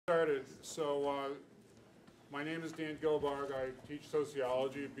started. My name is Dan Gilbarg. I teach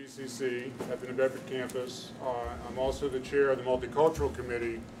sociology at BCC at the New Bedford campus. I'm also the chair of the Multicultural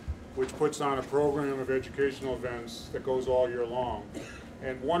Committee, which puts on a program of educational events that goes all year long.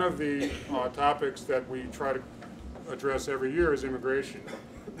 And one of the topics that we try to address every year is immigration.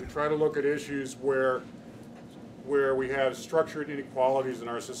 We try to look at issues where we have structured inequalities in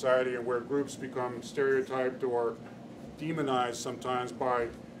our society and where groups become stereotyped or demonized sometimes by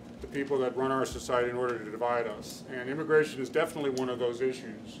the people that run our society in order to divide us. And immigration is definitely one of those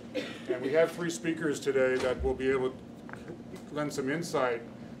issues. And we have three speakers today that will be able to lend some insight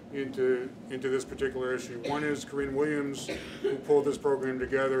into this particular issue. One is Corinne Williams, who pulled this program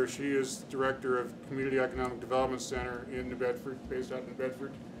together. She is director of Community Economic Development Center in New Bedford, based out in New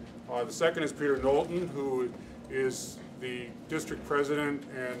Bedford. The second is Peter Knowlton, who is the district president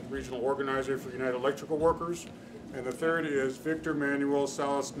and regional organizer for United Electrical Workers. And the third is Victor Manuel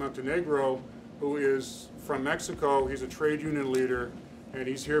Salas Montenegro, who is from Mexico. He's a trade union leader, and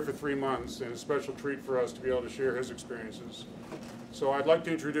he's here for 3 months, and a special treat for us to be able to share his experiences. So I'd like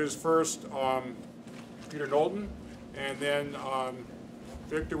to introduce first Peter Knowlton, and then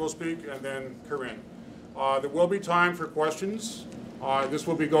Victor will speak, and then Corinne. There will be time for questions. This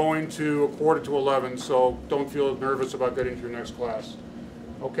will be going to 11:15, so don't feel nervous about getting to your next class.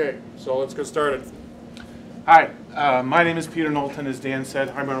 Okay, so let's get started. Hi, my name is Peter Knowlton, as Dan said.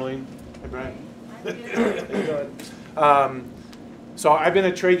 Hi, Marlene. Hi, Brian. So I've been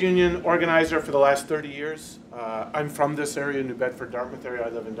a trade union organizer for the last 30 years. I'm from this area, New Bedford, Dartmouth area. I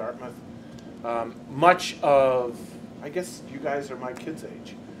live in Dartmouth. Much of, I guess you guys are my kids'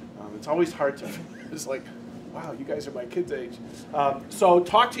 age. It's always hard to, it's like, wow, you guys are my kids' age. So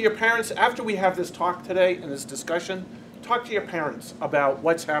talk to your parents. After we have this talk today and this discussion, talk to your parents about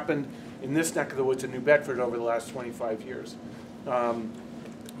what's happened in this neck of the woods in New Bedford over the last 25 years.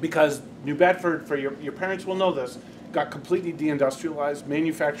 Because New Bedford, for your parents will know this, got completely deindustrialized.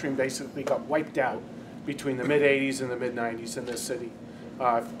 Manufacturing basically got wiped out between the mid-'80s and the mid-'90s in this city.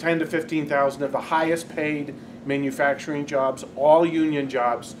 10 to 15,000 of the highest paid manufacturing jobs, all union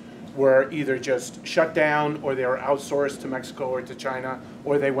jobs, were either just shut down or they were outsourced to Mexico or to China,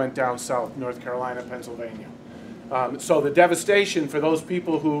 or they went down south, North Carolina, Pennsylvania. So the devastation for those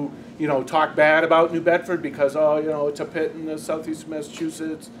people who, talk bad about New Bedford because, it's a pit in the southeast of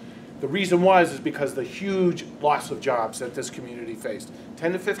Massachusetts, the reason is because the huge loss of jobs that this community faced.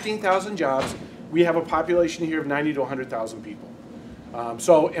 10 to 15,000 jobs. We have a population here of 90 to 100,000 people.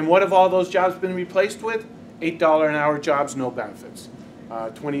 And what have all those jobs been replaced with? $8 an hour jobs, no benefits.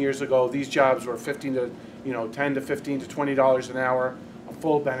 20 years ago, these jobs were 10 to 15 to $20 an hour, a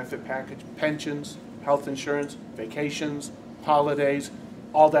full benefit package, pensions, health insurance, vacations, holidays,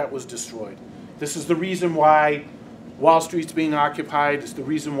 all that was destroyed. This is the reason why Wall Street's being occupied. It's the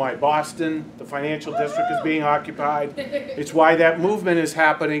reason why Boston, the financial district, is being occupied. It's why that movement is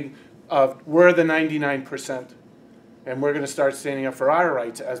happening of we're the 99%. And we're going to start standing up for our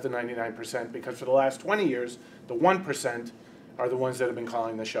rights as the 99%, because for the last 20 years, the 1% are the ones that have been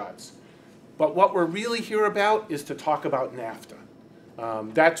calling the shots. But what we're really here about is to talk about NAFTA.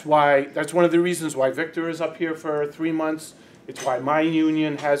 That's one of the reasons why Victor is up here for 3 months. It's why my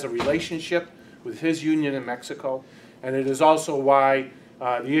union has a relationship with his union in Mexico. And it is also why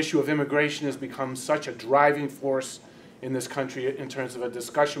the issue of immigration has become such a driving force in this country in terms of a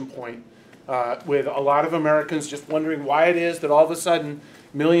discussion point, with a lot of Americans just wondering why it is that all of a sudden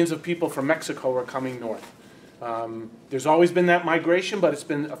millions of people from Mexico are coming north. There's always been that migration, but it's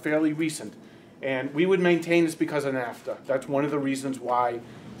been fairly recent. And we would maintain it's because of NAFTA. That's one of the reasons why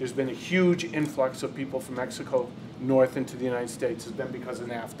there's been a huge influx of people from Mexico north into the United States, has been because of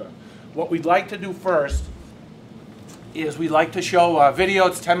NAFTA. What we'd like to do first is we'd like to show a video.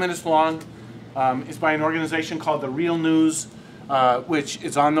 It's 10 minutes long. It's by an organization called The Real News, which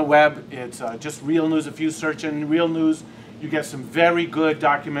is on the web. It's just Real News. If you search in Real News, you get some very good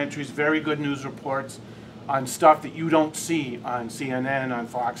documentaries, very good news reports on stuff that you don't see on CNN, on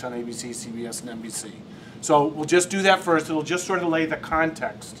Fox, on ABC, CBS, and NBC. So we'll just do that first. It'll just sort of lay the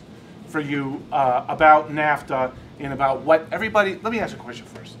context for you about NAFTA and about what everybody, let me ask a question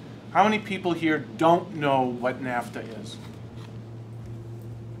first. How many people here don't know what NAFTA is?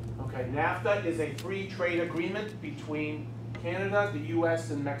 Okay, NAFTA is a free trade agreement between Canada, the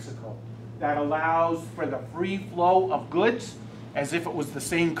US, and Mexico that allows for the free flow of goods as if it was the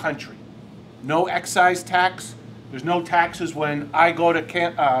same country. No excise tax. There's no taxes when I go to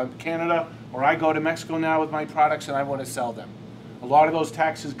Canada or I go to Mexico now with my products and I want to sell them. A lot of those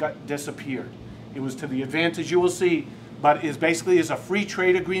taxes disappeared. It was to the advantage, you will see, but it basically is a free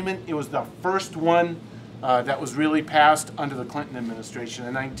trade agreement. It was the first one that was really passed under the Clinton administration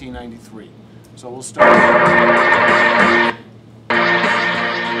in 1993. So we'll start.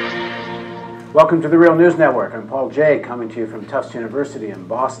 Welcome to the Real News Network. I'm Paul Jay, coming to you from Tufts University in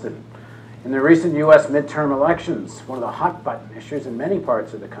Boston. In the recent U.S. midterm elections, one of the hot-button issues in many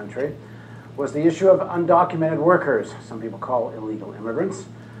parts of the country was the issue of undocumented workers, some people call illegal immigrants.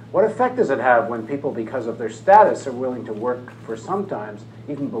 What effect does it have when people, because of their status, are willing to work for sometimes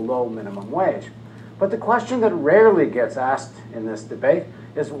even below minimum wage? But the question that rarely gets asked in this debate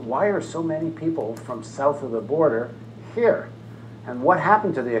is, why are so many people from south of the border here? And what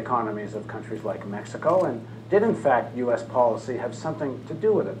happened to the economies of countries like Mexico? And did, in fact, U.S. policy have something to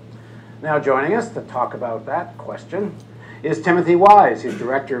do with it? Now joining us to talk about that question is Timothy Wise. He's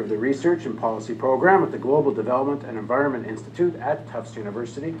director of the Research and Policy Program at the Global Development and Environment Institute at Tufts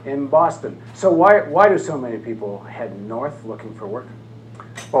University in Boston. So why do so many people head north looking for work?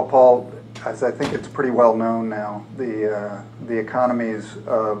 Well, Paul, as I think it's pretty well known now, the economies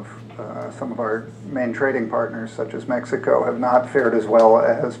of some of our main trading partners, such as Mexico, have not fared as well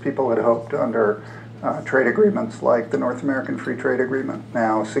as people had hoped under trade agreements like the North American Free Trade Agreement,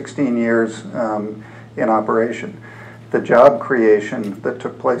 now 16 years in operation. The job creation that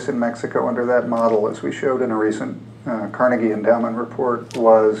took place in Mexico under that model, as we showed in a recent Carnegie Endowment report,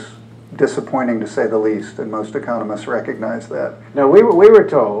 was disappointing to say the least, and most economists recognize that. Now, we were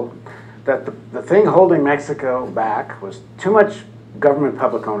told that the thing holding Mexico back was too much government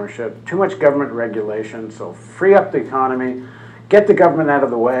public ownership, too much government regulation, so free up the economy, get the government out of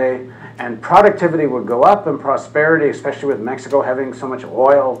the way, and productivity would go up, and prosperity, especially with Mexico having so much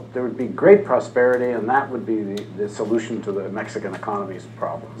oil, there would be great prosperity, and that would be the solution to the Mexican economy's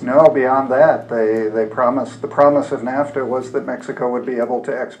problems. No, beyond that, they promised, the promise of NAFTA was that Mexico would be able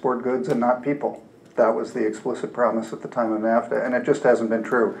to export goods and not people. That was the explicit promise at the time of NAFTA, and it just hasn't been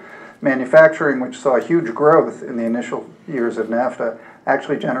true. Manufacturing, which saw huge growth in the initial years of NAFTA,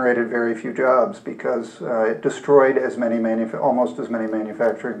 actually generated very few jobs because it destroyed almost as many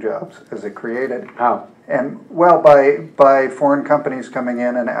manufacturing jobs as it created. How? And well, by foreign companies coming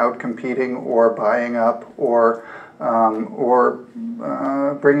in and out-competing or buying up or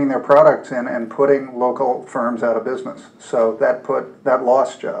bringing their products in and putting local firms out of business. So that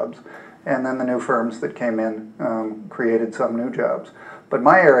lost jobs. And then the new firms that came in created some new jobs. But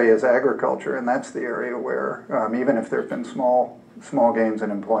my area is agriculture, and that's the area where, even if there have been small gains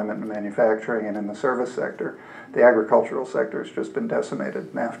in employment and manufacturing and in the service sector, the agricultural sector has just been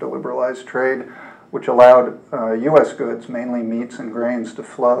decimated. NAFTA liberalized trade, which allowed U.S. goods, mainly meats and grains, to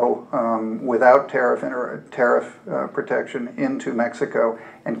flow without tariff protection into Mexico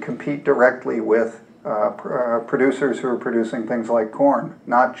and compete directly with producers who are producing things like corn,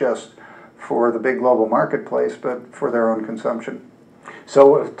 not just for the big global marketplace, but for their own consumption.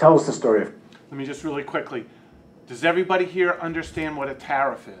 So tell us the story. Let me just really quickly. Does everybody here understand what a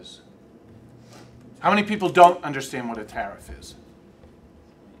tariff is? How many people don't understand what a tariff is?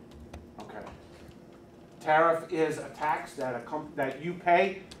 Okay. Tariff is a tax that you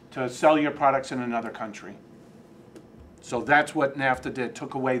pay to sell your products in another country. So that's what NAFTA did,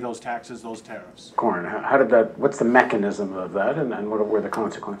 took away those taxes, those tariffs. Corn, how did that, what's the mechanism of that, and what were the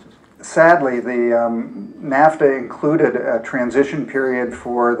consequences? Sadly, the NAFTA included a transition period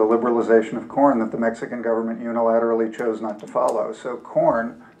for the liberalization of corn that the Mexican government unilaterally chose not to follow. So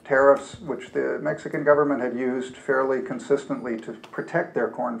corn tariffs, which the Mexican government had used fairly consistently to protect their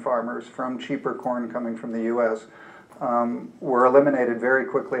corn farmers from cheaper corn coming from the U.S., were eliminated very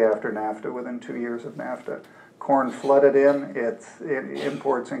quickly after NAFTA, within 2 years of NAFTA. Corn flooded in, its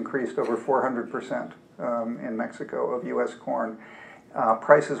imports increased over 400% in Mexico of U.S. corn.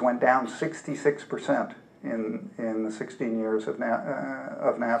 Prices went down 66% in the 16 years of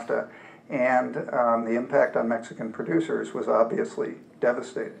NAFTA, and the impact on Mexican producers was obviously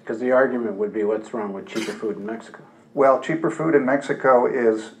devastating. Because the argument would be, what's wrong with cheaper food in Mexico? Well, cheaper food in Mexico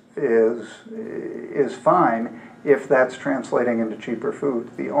is fine if that's translating into cheaper food.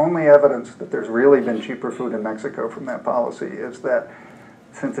 The only evidence that there's really been cheaper food in Mexico from that policy is that,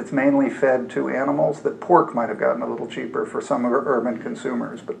 since it's mainly fed to animals, that pork might have gotten a little cheaper for some urban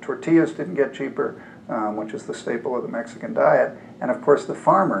consumers, but tortillas didn't get cheaper, which is the staple of the Mexican diet. And of course the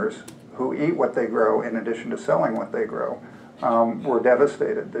farmers who eat what they grow in addition to selling what they grow were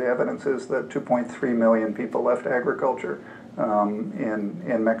devastated. The evidence is that 2.3 million people left agriculture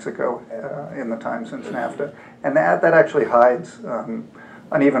in Mexico in the time since NAFTA. And that actually hides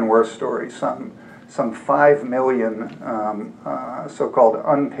an even worse story. Some 5 million so-called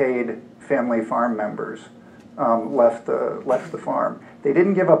unpaid family farm members left the farm. They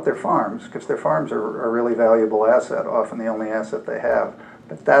didn't give up their farms, because their farms are a really valuable asset, often the only asset they have.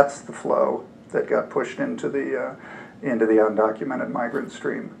 But that's the flow that got pushed into the undocumented migrant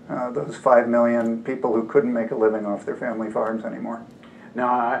stream. Those 5 million people who couldn't make a living off their family farms anymore.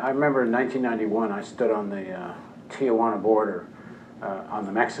 Now, I remember in 1991, I stood on the Tijuana border on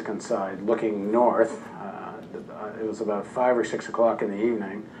the Mexican side looking north. It was about 5 or 6 o'clock in the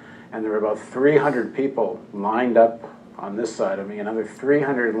evening, and there were about 300 people lined up on this side of me, another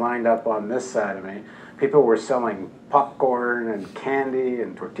 300 lined up on this side of me. People were selling popcorn and candy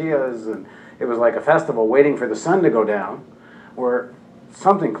and tortillas, and it was like a festival waiting for the sun to go down, where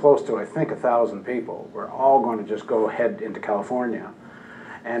something close to, I think, 1,000 people were all going to just go head into California.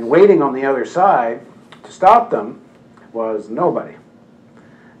 And waiting on the other side to stop them was nobody.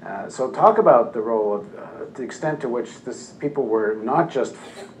 So talk about the role of the extent to which people were not just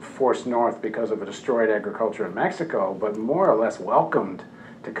forced north because of a destroyed agriculture in Mexico, but more or less welcomed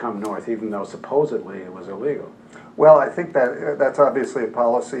to come north, even though supposedly it was illegal. Well, I think that's obviously a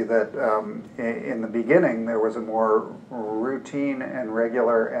policy that in the beginning there was a more routine and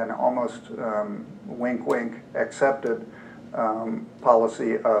regular and almost wink-wink accepted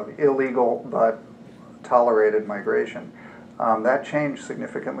policy of illegal but tolerated migration. That changed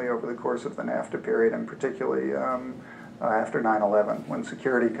significantly over the course of the NAFTA period, and particularly after 9/11, when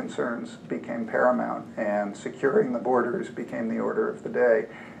security concerns became paramount and securing the borders became the order of the day.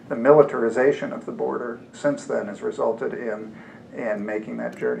 The militarization of the border since then has resulted in making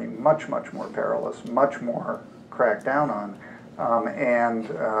that journey much, much more perilous, much more cracked down on.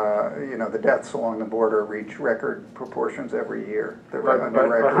 The deaths along the border reach record proportions every year.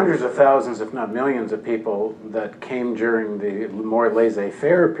 But hundreds of thousands, if not millions of people that came during the more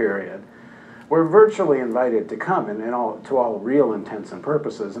laissez-faire period were virtually invited to come, and to all real intents and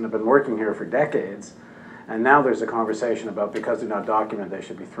purposes, and have been working here for decades. And now there's a conversation about because they're not documented, they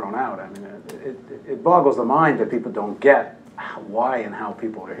should be thrown out. I mean, it boggles the mind that people don't get why and how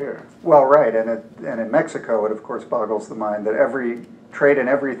people are here. Well, right, and in Mexico, it of course boggles the mind that every trade in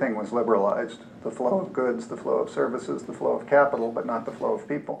everything was liberalized. The flow of goods, the flow of services, the flow of capital, but not the flow of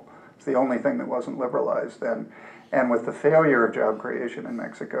people. It's the only thing that wasn't liberalized. And with the failure of job creation in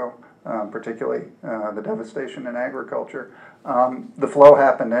Mexico, particularly the devastation in agriculture, the flow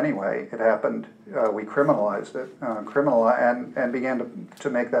happened anyway. It happened, we criminalized it, and began to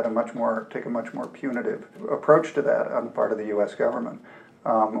make that take a much more punitive approach to that on the part of the U.S. government.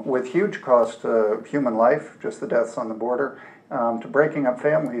 With huge cost to human life, just the deaths on the border, to breaking up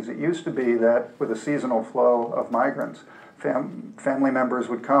families. It used to be that with a seasonal flow of migrants, family members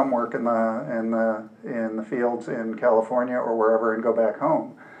would come work in the fields in California or wherever and go back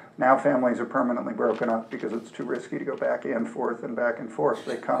home. Now families are permanently broken up because it's too risky to go back and forth and back and forth.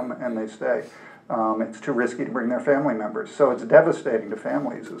 They come and they stay. It's too risky to bring their family members. So it's devastating to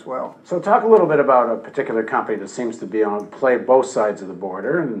families as well. So talk a little bit about a particular company that seems to play both sides of the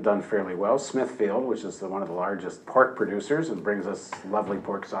border and done fairly well, Smithfield, which is one of the largest pork producers and brings us lovely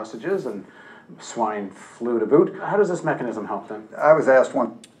pork sausages and swine flu to boot. How does this mechanism help them? I was asked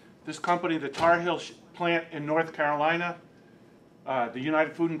one. This company, the Tar Heel plant in North Carolina, the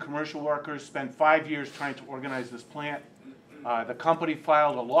United Food and Commercial Workers spent 5 years trying to organize this plant. The company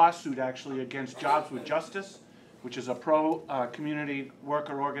filed a lawsuit actually against Jobs with Justice, which is a pro-community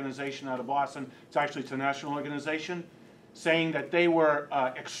worker organization out of Boston. It's an international organization, saying that they were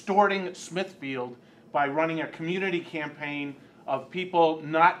extorting Smithfield by running a community campaign of people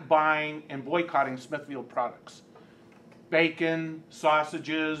not buying and boycotting Smithfield products. Bacon,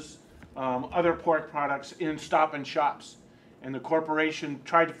 sausages, other pork products in Stop and Shops. And the corporation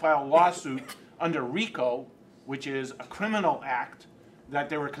tried to file a lawsuit under RICO, which is a criminal act, that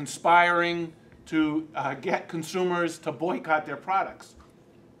they were conspiring to get consumers to boycott their products.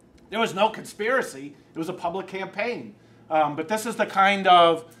 There was no conspiracy. It was a public campaign. But this is the kind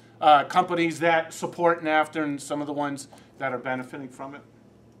of companies that support NAFTA and some of the ones that are benefiting from it.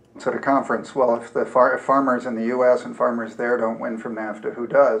 At a conference, well, if the farmers in the U.S. and farmers there don't win from NAFTA, who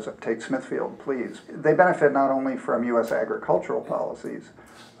does? Take Smithfield, please. They benefit not only from U.S. agricultural policies,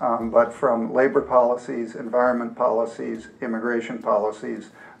 but from labor policies, environment policies, immigration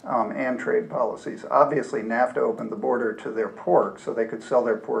policies, and trade policies. Obviously, NAFTA opened the border to their pork, so they could sell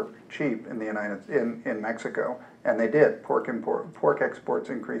their pork cheap in Mexico, and they did. Pork exports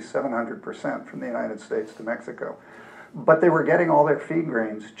increased 700% from the United States to Mexico. But they were getting all their feed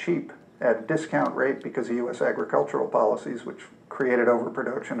grains cheap at a discount rate because of U.S. agricultural policies, which created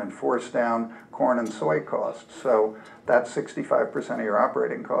overproduction and forced down corn and soy costs. So that's 65% of your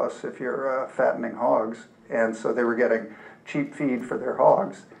operating costs if you're fattening hogs. And so they were getting cheap feed for their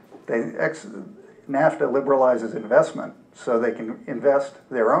hogs. NAFTA liberalizes investment, so they can invest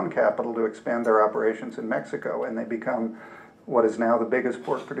their own capital to expand their operations in Mexico, and they become what is now the biggest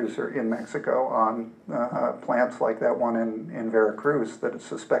pork producer in Mexico on plants like that one in Veracruz that is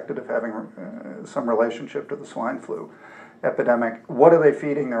suspected of having some relationship to the swine flu epidemic. What are they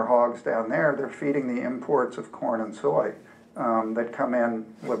feeding their hogs down there? They're feeding the imports of corn and soy that come in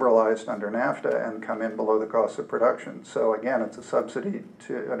liberalized under NAFTA and come in below the cost of production. So again, it's a subsidy,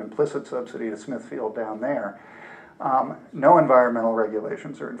 an implicit subsidy to Smithfield down there. No environmental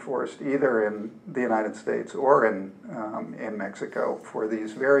regulations are enforced either in the United States or in Mexico for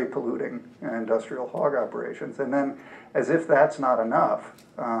these very polluting industrial hog operations. And then, as if that's not enough,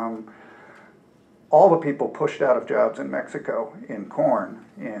 all the people pushed out of jobs in Mexico, in corn,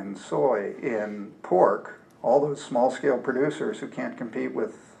 in soy, in pork, all those small-scale producers who can't compete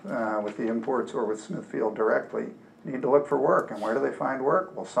with the imports or with Smithfield directly, need to look for work. And where do they find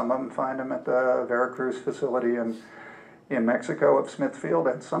work? Well, some of them find them at the Veracruz facility in Mexico of Smithfield,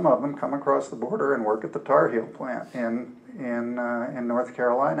 and some of them come across the border and work at the Tar Heel plant in North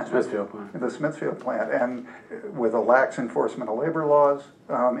Carolina. Smithfield plant. The Smithfield plant. And with a lax enforcement of labor laws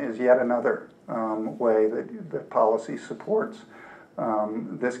is yet another way that policy supports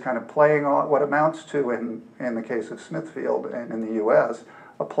this kind of playing off, what amounts to, in the case of Smithfield and in the U.S.,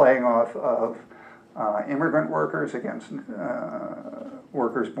 a playing off of immigrant workers against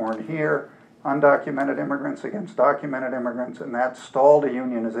workers born here, undocumented immigrants against documented immigrants, and that stalled a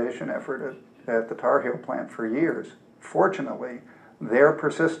unionization effort at the Tar Heel plant for years. Fortunately, their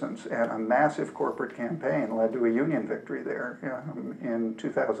persistence and a massive corporate campaign led to a union victory there in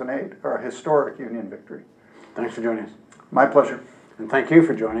 2008, or a historic union victory. Thanks for joining us. My pleasure. And thank you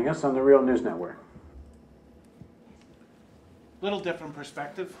for joining us on the Real News Network. Little different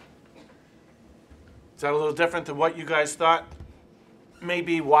perspective. Is that a little different than what you guys thought?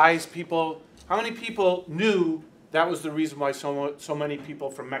 Maybe wise people. How many people knew that was the reason why so many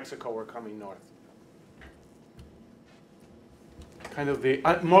people from Mexico were coming north? Kind of the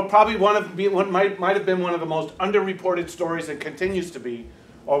probably what might have been one of the most underreported stories, and continues to be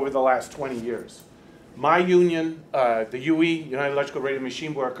over the last 20 years. My union, the UE, United Electrical Radio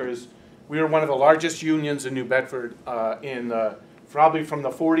Machine Workers, we were one of the largest unions in New Bedford probably from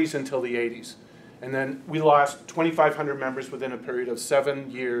the 40s until the 80s. And then we lost 2,500 members within a period of 7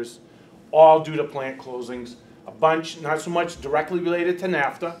 years, all due to plant closings. A bunch, not so much directly related to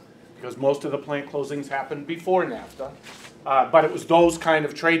NAFTA, because most of the plant closings happened before NAFTA, but it was those kind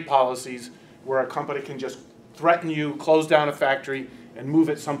of trade policies where a company can just threaten you, close down a factory, and move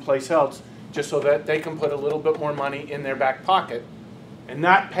it someplace else, just so that they can put a little bit more money in their back pocket and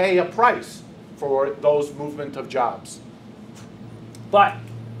not pay a price for those movement of jobs. But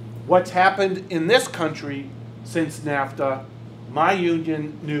what's happened in this country since NAFTA, my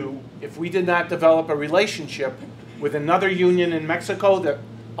union knew if we did not develop a relationship with another union in Mexico that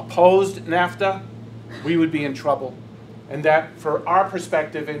opposed NAFTA, we would be in trouble. And that, for our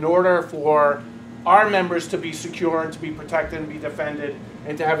perspective, in order for our members to be secure and to be protected and be defended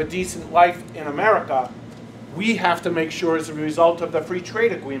and to have a decent life in America, we have to make sure, as a result of the free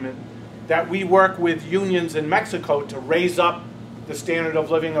trade agreement, that we work with unions in Mexico to raise up the standard of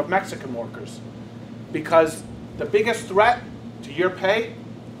living of Mexican workers. Because the biggest threat to your pay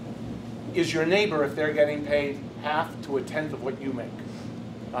is your neighbor if they're getting paid half to a tenth of what you make.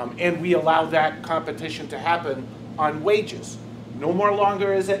 And we allow that competition to happen on wages. No more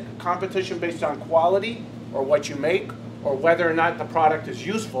longer is it competition based on quality or what you make or whether or not the product is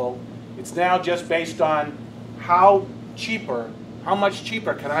useful. It's now just based on how much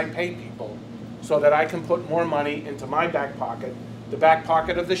cheaper can I pay people so that I can put more money into my back pocket, the back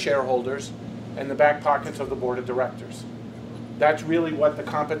pocket of the shareholders, and the back pockets of the board of directors. That's really what the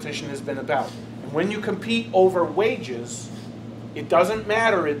competition has been about. And when you compete over wages, it doesn't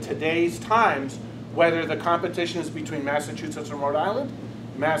matter in today's times whether the competition is between Massachusetts or Rhode Island,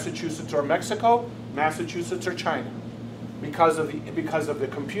 Massachusetts or Mexico, Massachusetts or China. Because of the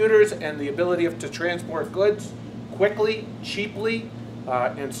computers and the ability to transport goods quickly, cheaply,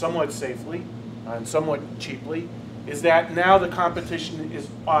 and somewhat safely, and somewhat cheaply, is that now the competition is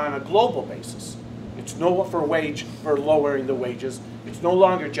on a global basis. It's no for lowering the wages. It's no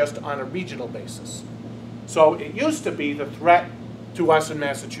longer just on a regional basis. So it used to be the threat to us in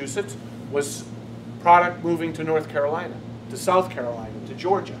Massachusetts was product moving to North Carolina, to South Carolina, to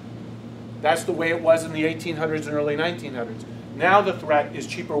Georgia. That's the way it was in the 1800s and early 1900s. Now the threat is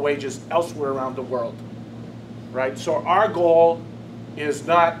cheaper wages elsewhere around the world, right? So our goal is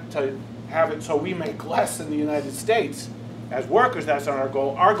not to have it so we make less in the United States. As workers, that's not our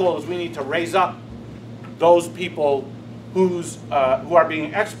goal. Our goal is we need to raise up those people who are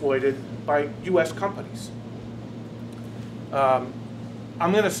being exploited by U.S. companies.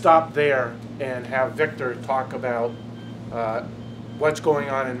 I'm going to stop there and have Victor talk about what's going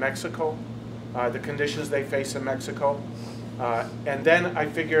on in Mexico, the conditions they face in Mexico. And then I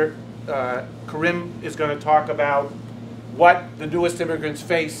figure Karim is going to talk about what the newest immigrants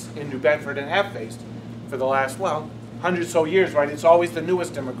face in New Bedford and have faced for the last, well, 100 so years, right? It's always the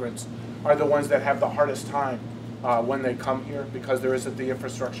newest immigrants are the ones that have the hardest time when they come here because there isn't the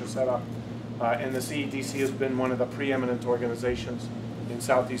infrastructure set up. And the CEDC has been one of the preeminent organizations in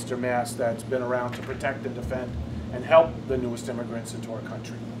southeastern Mass that's been around to protect and defend and help the newest immigrants into our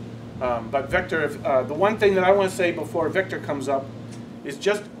country. But Victor, the one thing that I want to say before Victor comes up is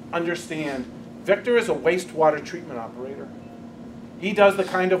just understand, Victor is a wastewater treatment operator. He does the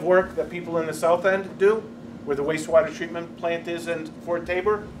kind of work that people in the South End do, where the wastewater treatment plant is in Fort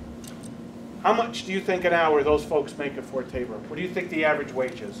Tabor. How much do you think an hour those folks make at Fort Tabor? What do you think the average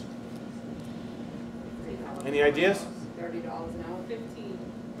wage is? Any ideas? $30 an hour, 15.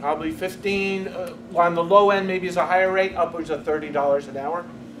 Probably 15. On the low end, maybe is a higher rate, upwards of $30 an hour.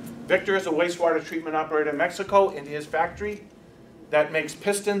 Victor is a wastewater treatment operator in Mexico in his factory that makes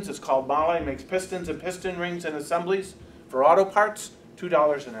pistons. It's called Male. Makes pistons and piston rings and assemblies for auto parts.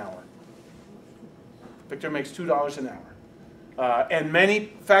 $2 an hour. Victor makes $2 an hour. And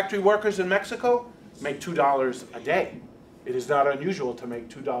many factory workers in Mexico make $2 a day. It is not unusual to make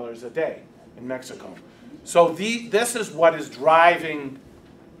 $2 a day in Mexico. So this is what is driving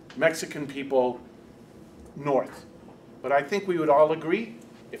Mexican people north. But I think we would all agree,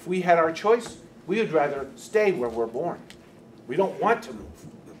 if we had our choice, we would rather stay where we're born. We don't want to move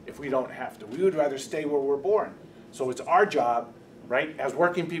if we don't have to. We would rather stay where we're born. So it's our job, right, as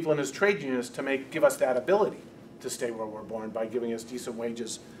working people and as trade unions to give us that ability to stay where we're born by giving us decent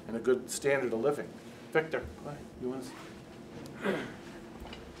wages and a good standard of living. Victor, go ahead. You want to?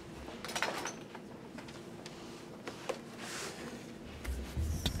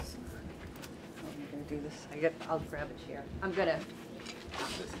 Do this. I'll grab a chair. I'm gonna.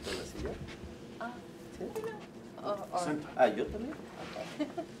 Yo también.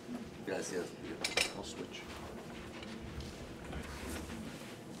 Gracias. I'll switch.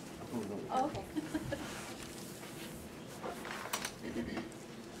 Oh, okay.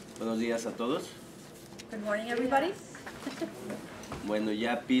 Buenos días a todos. Good morning, everybody. Bueno,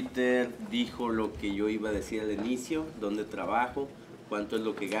 ya Peter dijo lo que yo iba a decir al inicio, dónde trabajo, cuánto es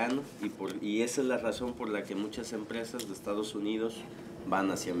lo que gano, y esa es la razón por la que muchas empresas de Estados Unidos van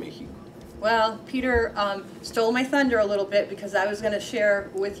hacia México. Well, Peter stole my thunder a little bit because I was going to share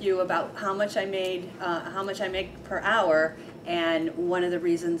with you about how much I make per hour, and one of the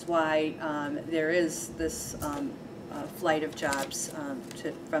reasons why there is this flight of jobs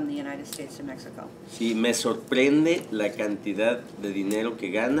from the United States to Mexico. Sí, me sorprende la cantidad de dinero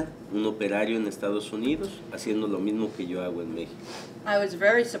que gana un operario en Estados Unidos haciendo lo mismo que yo hago en México. I was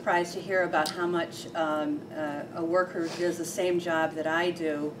very surprised to hear about how much a worker who does the same job that I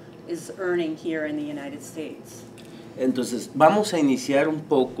do is earning here in the United States. Entonces, vamos a iniciar un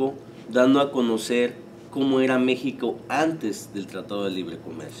poco dando a conocer cómo era México antes del Tratado de Libre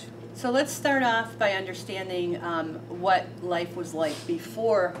Comercio. So let's start off by understanding what life was like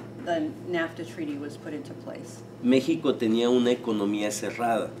before the NAFTA treaty was put into place. México tenía una economía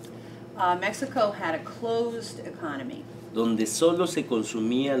cerrada, Mexico had a closed economy, donde solo se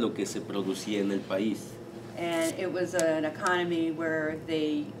consumía lo que se producía en el país. and it was an economy where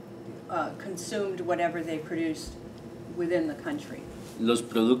they consumed whatever they produced within the country. Los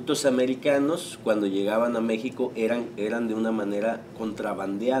productos americanos, cuando llegaban a México, eran de una manera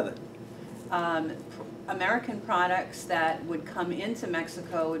contrabandeada. American products that would come into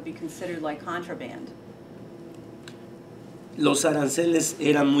Mexico would be considered like contraband. Los aranceles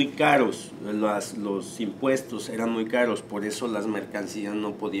eran muy caros, los impuestos eran muy caros, por eso las mercancías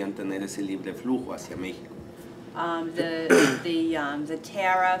no podían tener ese libre flujo hacia México. The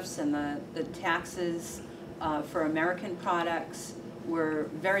tariffs and the taxes for American products were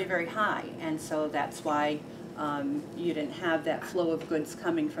very, very high, and so that's why you didn't have that flow of goods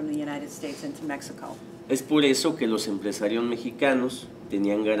coming from the United States into Mexico. Es por eso que los empresarios mexicanos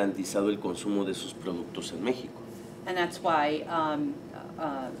tenían garantizado el consumo de sus productos en México. And that's why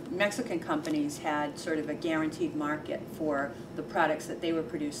Mexican companies had sort of a guaranteed market for the products that they were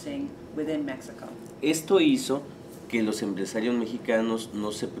producing within Mexico. Esto hizo que los empresarios mexicanos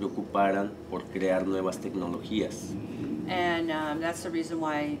no se preocuparan por crear nuevas tecnologías. And that's the reason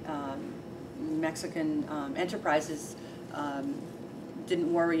why Mexican enterprises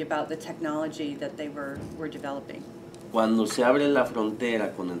didn't worry about the technology that they were developing. Cuando se abre la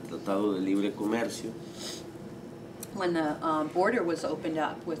frontera con el Tratado de Libre Comercio, When the border was opened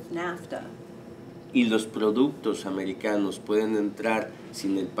up with NAFTA, y los productos americanos pueden entrar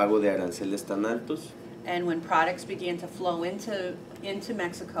sin el pago de aranceles tan altos, And when products began to flow into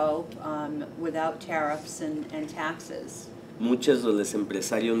Mexico without tariffs and taxes, muchos de los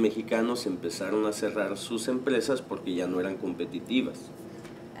empresarios mexicanos empezaron a cerrar sus empresas porque ya no eran competitivas.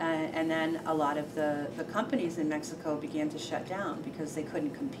 and then a lot of the companies in Mexico began to shut down because they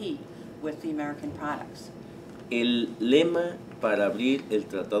couldn't compete with the American products. El lema para abrir el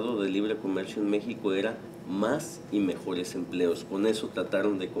Tratado de Libre Comercio en México era más y mejores empleos. Con eso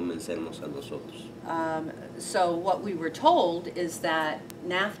trataron de convencernos a nosotros. So what we were told is that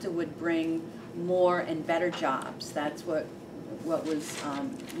NAFTA would bring more and better jobs. That's what was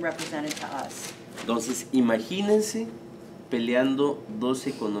represented to us. Entonces, imagínense peleando dos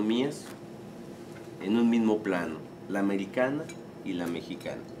economías en un mismo plano, la americana y la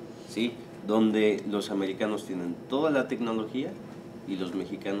mexicana, ¿sí? Donde los americanos tienen toda la tecnología y los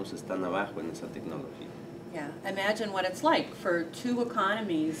mexicanos están abajo en esa tecnología. Yeah, imagine what it's like for two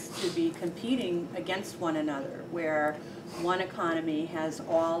economies to be competing against one another, where one economy has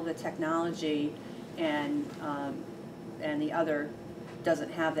all the technology and the other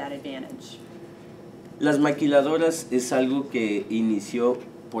doesn't have that advantage. Las maquiladoras es algo que inició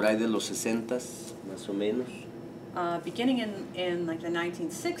por ahí de los 60s, más o menos. Beginning in like the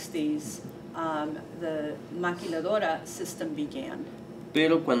 1960s, the maquiladora system began.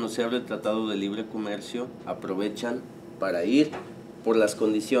 Pero cuando se abre el Tratado de Libre Comercio, aprovechan para ir por las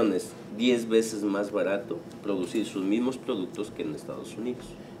condiciones 10 veces más barato, producir sus mismos productos que en Estados Unidos.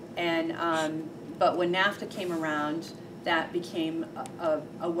 And but when NAFTA came around, that became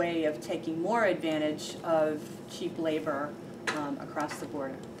a way of taking more advantage of cheap labor across the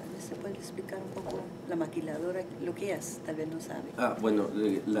border. ¿Se puede explicar un poco la maquiladora, lo que es? Tal vez no sabe. Bueno,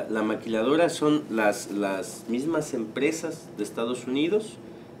 la maquiladora son las mismas empresas de Estados Unidos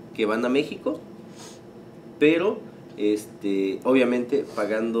que van a México, pero obviamente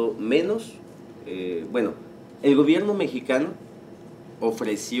pagando menos. Bueno, el gobierno mexicano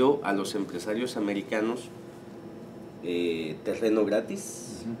ofreció a los empresarios americanos terreno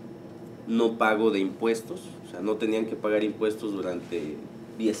gratis, no pago de impuestos, o sea, no tenían que pagar impuestos durante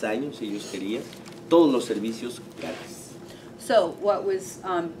 10 años, si ellos querían, todos los servicios gratis. So what was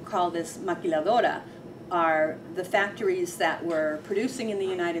called this maquiladora are the factories that were producing in the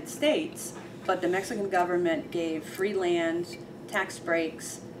United States, but the Mexican government gave free land, tax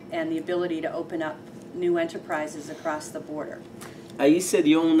breaks, and the ability to open up new enterprises across the border. Ahí se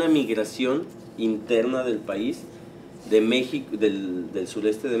dio una migración interna del país, de México, del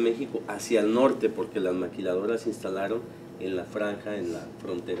sureste de México hacia el norte, porque las maquiladoras se instalaron en la franja, en la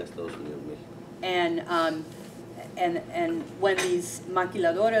frontera Estados Unidos-México. And when these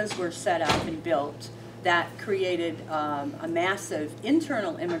maquiladoras were set up and built, that created a massive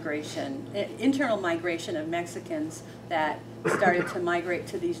internal migration of Mexicans that started to migrate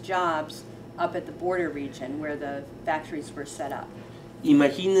to these jobs up at the border region where the factories were set up.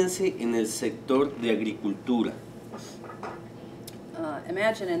 Imagínense en el sector de agricultura.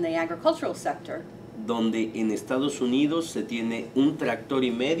 Imagine in the agricultural sector, donde en Estados Unidos se tiene un tractor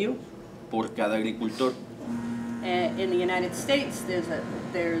y medio por cada agricultor. In the United States,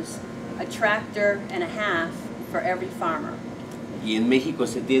 there's a tractor and a half for every farmer. Y en México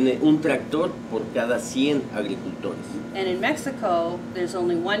se tiene un tractor por cada 100 agricultores. And in Mexico, there's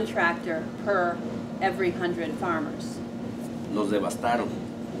only one tractor per every 100 farmers. Nos devastaron.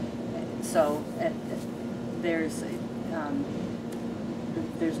 So there's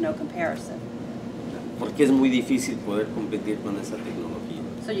no comparison. Porque es muy difícil poder competir con esa tecnología.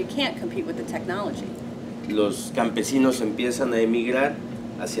 So you can't compete with the technology. Los campesinos empiezan a emigrar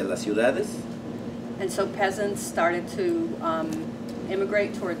hacia las ciudades. And so peasants started to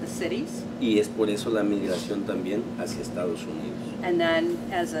immigrate toward the cities. Y es por eso la migración también hacia Estados Unidos. And then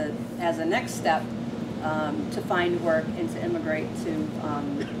as a next step, to find work and to immigrate to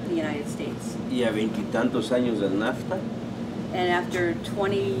the United States. Y a 20 y tantos años del NAFTA, and after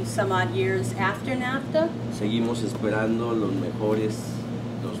 20 some odd years after NAFTA, seguimos esperando los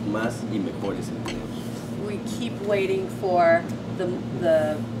más y mejores empleos. We keep waiting for the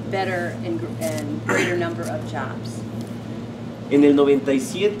better and greater number of jobs. En el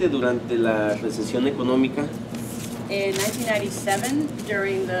 97, durante la recesión económica, in 1997,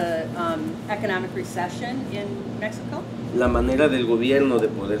 during the economic recession in Mexico, la manera del gobierno de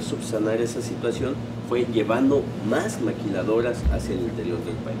poder subsanar esa situación fue llevando más maquiladoras hacia el interior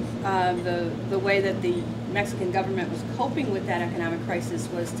del país. The way that the Mexican government was coping with that economic crisis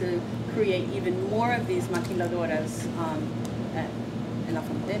was to create even more of these maquiladoras in la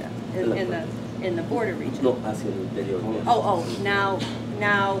frontera, in the border region. No, hacia el interior. Now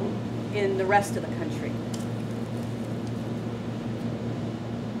in the rest of the country.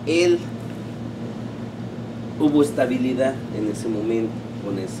 El hubo estabilidad en ese momento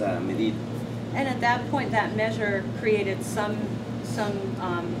con esa medida. And at that point, that measure created some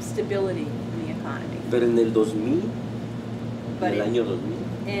stability in the economy. Pero en el 2000, But en el año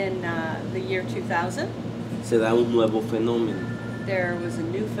 2000, in the year 2000, se da un nuevo fenómeno. there was a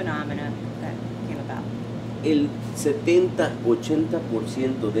new phenomena that came about. El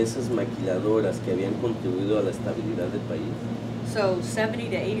 70-80% de esas maquiladoras que habían contribuido a la estabilidad del país So 70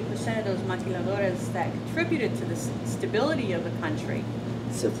 to 80% of those maquiladoras that contributed to the stability of the country,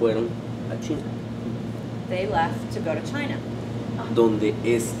 se fueron a China, they left to go to China, donde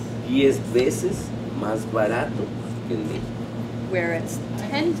es 10 veces más barato que en México. where it's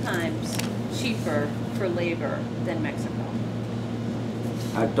 10 times cheaper for labor than Mexico.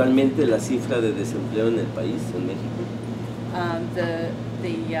 Actualmente la cifra de desempleo en el país, en México,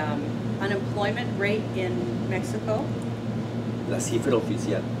 The unemployment rate in Mexico, la cifra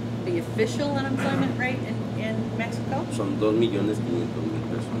oficial, the official unemployment rate in Mexico, son 2.500.000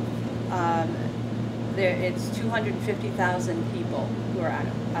 personas. it's 250,000 people who are out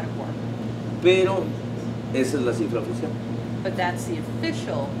of work. Pero esa es la cifra oficial. But that's the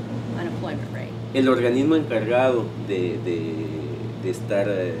official unemployment rate. El organismo encargado de estar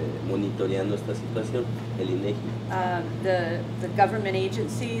monitoreando esta situación, el INEGI, The government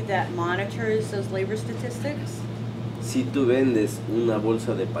agency that monitors those labor statistics, si tú vendes una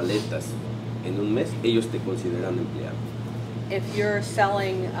bolsa de paletas en un mes, ellos te consideran empleado. if you're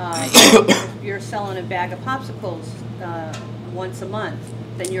selling a bag of popsicles once a month,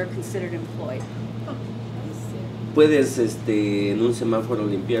 then you're considered employed. Puedes en un semáforo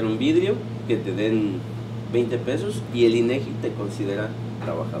limpiar un vidrio, que te den 20 pesos y el INEGI te considera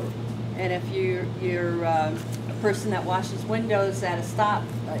trabajador. And if you're a person that washes windows at a stop,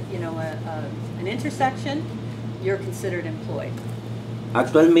 an intersection, you're considered employed.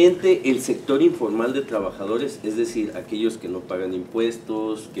 Actualmente el sector informal de trabajadores, es decir, aquellos que no pagan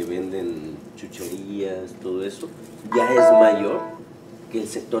impuestos, que venden chucherías, todo eso, ya es mayor que el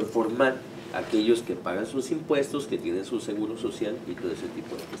sector formal, aquellos que pagan sus impuestos, que tienen su seguro social y todo ese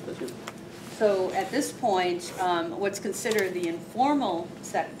tipo de prestaciones. So at this point, what's considered the informal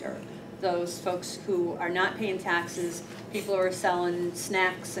sector, those folks who are not paying taxes, people who are selling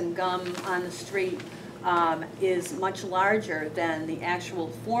snacks and gum on the street, is much larger than the actual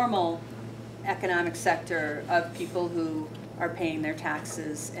formal economic sector of people who are paying their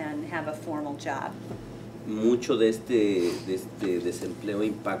taxes and have a formal job. Mucho de este desempleo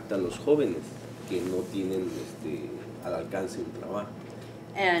impacta a los jóvenes que no tienen al alcance un trabajo.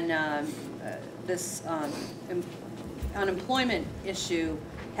 And this unemployment issue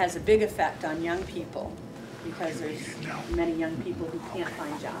has a big effect on young people because there's many young people who can't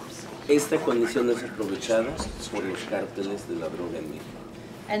find jobs. Esta condición es aprovechada por los cárteles de la droga en México.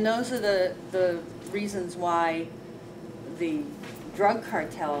 And those are the reasons why the drug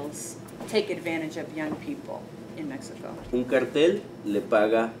cartels take advantage of young people in Mexico. Un cartel le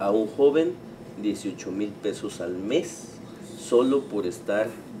paga a un joven 18,000 pesos al mes solo por estar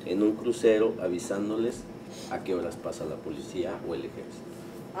en un crucero avisándoles a qué horas pasa la policía o el ejército.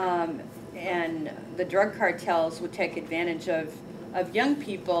 And the drug cartels would take advantage of young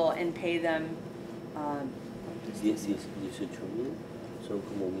people and pay them 18,000 son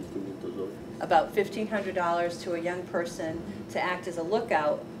como $1,500. about $1,500 to a young person to act as a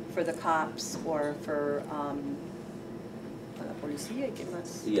lookout for the cops or for la policía, ¿qué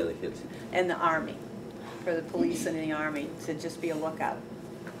más? Y al ejército. And the army, for the police and the army to just be a lookout.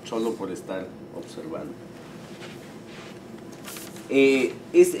 Solo por estar observando.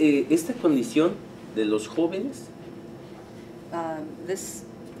 Esta condición de los jóvenes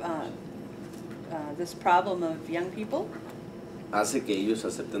This problem of young people, hace que ellos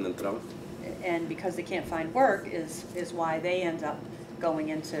acepten el trabajo. and because they can't find work, is why they end up going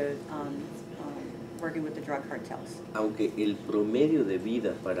into working with the drug cartels. Aunque el promedio de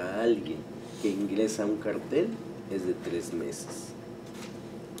vida para alguien que ingresa a un cartel es de 3 meses.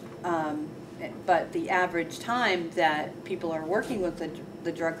 But the average time that people are working with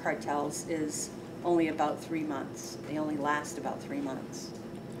the drug cartels is only about 3 months. They only last about 3 months.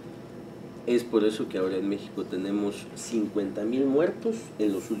 Es por eso que ahora en México tenemos 50,000 muertos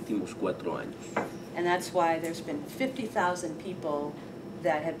en los últimos 4 años. And that's why there's been 50,000 people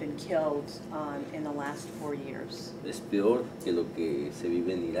that have been killed in the last 4 years. Es peor que lo que se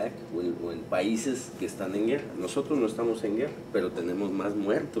vive en Irak o en países que están en guerra. Nosotros no estamos en guerra, pero tenemos más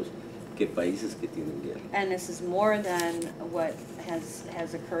muertos que países que tienen guerra. And this is more than what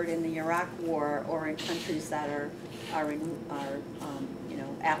has occurred in the Iraq War or in countries that are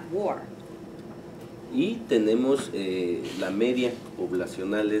at war. Y tenemos la media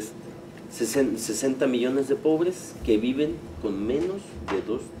poblacional es 60 millones de pobres que viven con menos de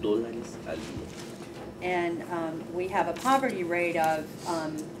 $2 al día. And we have a poverty rate of,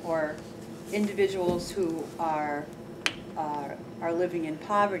 or individuals who are living in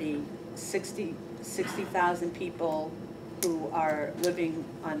poverty, 60,000 people who are living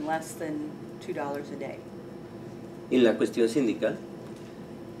on less than $2 a day. En la cuestión sindical,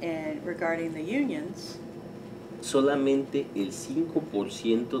 And regarding the unions, solamente el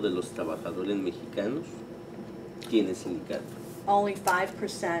 5% de los trabajadores mexicanos tienen sindicato. only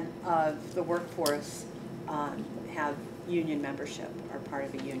 5% of the workforce have union membership, or part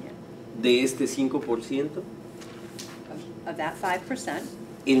of a union. De este 5%, Of that 5%,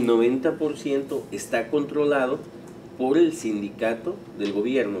 el 90% está controlado por el sindicato del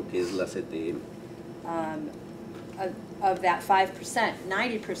gobierno, que es la CTM. of that 5%,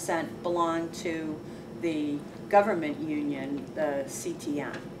 90% belong to the government union, the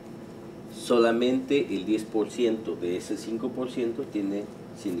CTN. Solamente el 10% de ese 5% tiene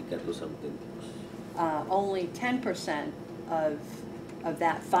sindicatos auténticos. Only 10% of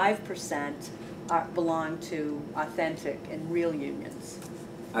that 5% belong to authentic and real unions.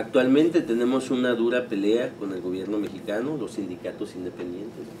 Actualmente tenemos una dura pelea con el gobierno mexicano, los sindicatos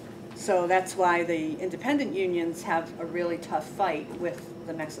independientes. So that's why the independent unions have a really tough fight with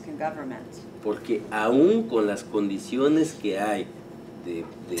the Mexican government. Porque aún con las condiciones que hay de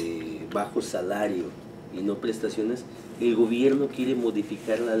bajo salario y no prestaciones, el gobierno quiere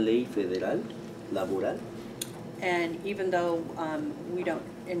modificar la ley federal laboral. And even though we don't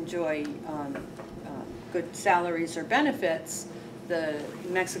enjoy good salaries or benefits, the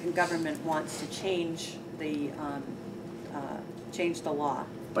Mexican government wants to change the law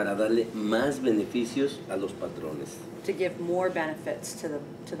Para darle más beneficios a los patrones. to give more benefits to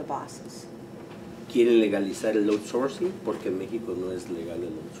the bosses. Quieren legalizar el outsourcing porque en México no es legal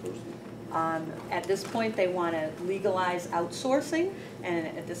el outsourcing. At this point, they want to legalize outsourcing, and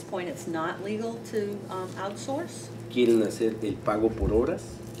at this point, it's not legal to outsource. Quieren hacer el pago por horas.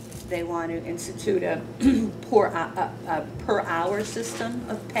 They want to institute a per hour system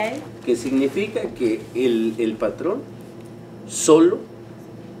of pay, Que significa que el patrón solo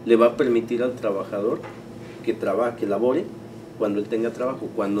le va a permitir al trabajador que labore cuando él tenga trabajo.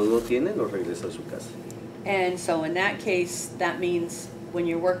 Cuando no tiene, lo regresa a su casa. and so in that case, that means when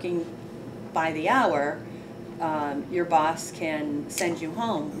you're working by the hour, your boss can send you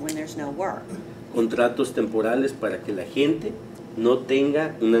home when there's no work. Contratos temporales para que la gente no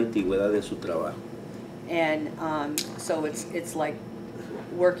tenga una antigüedad en su trabajo. And so it's like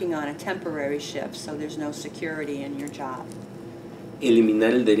working on a temporary shift, so there's no security in your job.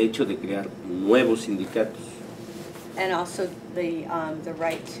 Eliminar el derecho de crear nuevos sindicatos. And also the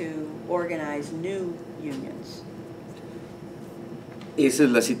right to organize new unions. Esa es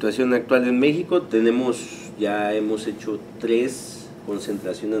la situación actual en México. Ya hemos hecho 3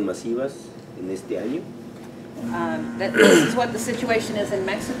 concentraciones masivas en este año. This is what the situation is in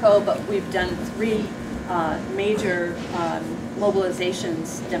Mexico, but we've done 3 major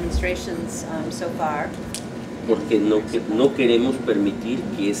mobilizations, demonstrations so far. Porque no queremos permitir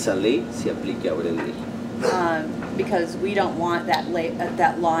que esa ley se aplique ahora en México. Because we don't want that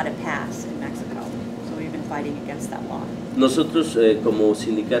law to pass in Mexico. So we've been fighting against that law. Nosotros como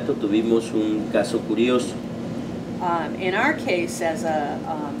sindicato tuvimos un caso curioso. In our case, as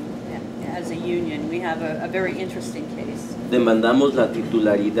a union, we have a very interesting case. Demandamos la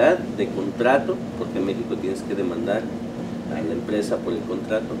titularidad de contrato, porque en México tienes que demandar a la empresa por el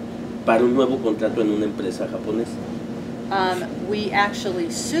contrato, para un nuevo contrato en una empresa japonesa. We actually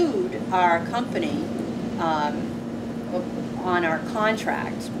sued our company on our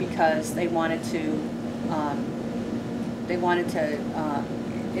contract because they wanted to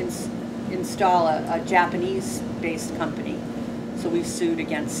install a Japanese-based company. So we sued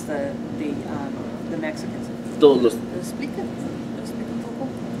against the Mexicans. Todos los Explica un poco.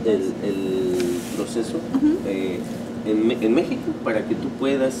 el proceso en México para que tú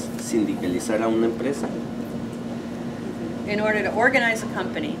puedas sindicalizar a una empresa. In order to organize a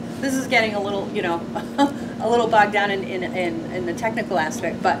company, this is getting a little, a little bogged down in the technical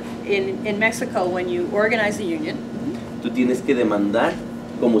aspect, but in Mexico, when you organize a union, Tú tienes que demandar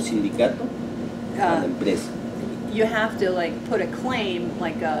como sindicato a la empresa. you have to put a claim,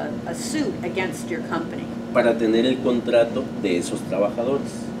 like a suit against your company Para tener el contrato de esos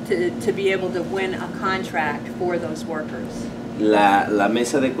trabajadores. to be able to win a contract for those workers. La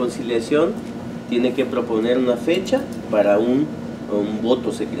mesa de conciliación tiene que proponer una fecha para un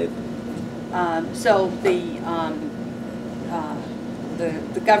voto secreto. So the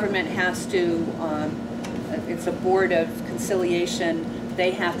government has to, it's a board of conciliation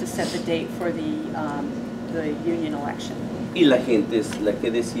they have to set the date for the union election. Y la gente es la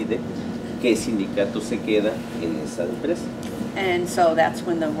que decide qué sindicato se queda en esa empresa. And so that's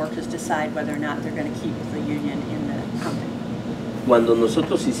when the workers decide whether or not they're going to keep the union in the company. Cuando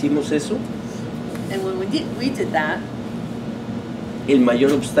nosotros hicimos eso, And when we did that, el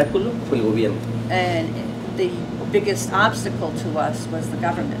mayor obstáculo fue el gobierno. and the biggest obstacle to us was the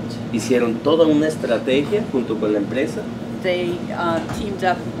government. Hicieron toda una estrategia junto con la empresa They teamed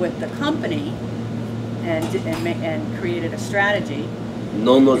up with the company and created a strategy,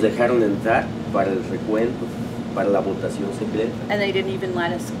 no nos dejaron entrar para el recuento, para la votación secreta. and they didn't even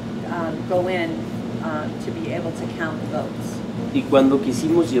let us go in to be able to count the votes. Y cuando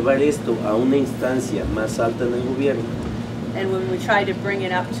quisimos llevar esto a una instancia más alta en el gobierno, And when we tried to bring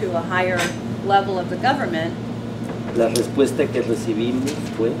it up to a higher level of the government, la respuesta que recibimos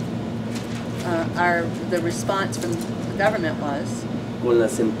fue: the response from the government was con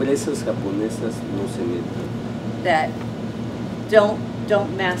las empresas japonesas no se metan. that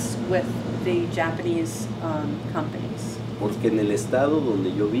don't mess with the Japanese companies. Porque en el estado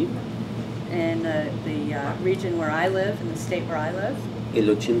donde yo vivo, In the region where I live, in the state where I live, el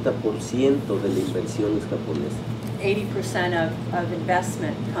 80% de la inversión es japonesa. 80% of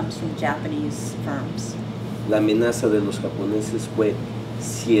investment comes from Japanese firms. La amenaza de los japoneses fue: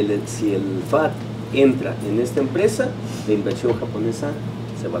 si el FAT entra en esta empresa, la inversión japonesa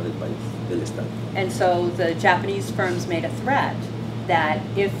se va del país, del estado. And so the Japanese firms made a threat that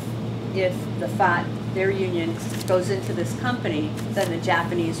if the FAT, their union, goes into this company, then the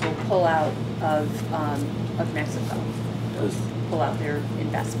Japanese will pull out of Mexico, Entonces, pull out their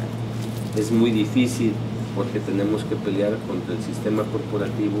investment. es muy difícil porque tenemos que pelear contra el sistema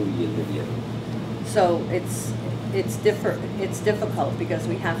corporativo y el gobierno. So it's difficult because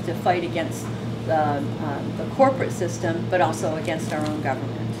we have to fight against the corporate system, but also against our own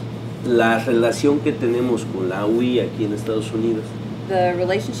government. La relación que tenemos con la UI aquí en Estados Unidos The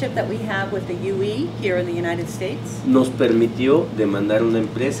relationship that we have with the UE here in the United States nos permitió demandar una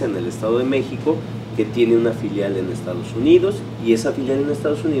empresa en el Estado de México que tiene una filial en Estados Unidos, y esa filial en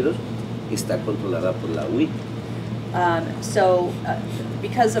Estados Unidos está controlada por la UI.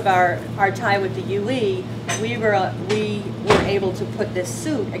 Because of our tie with the UE, we were able to put this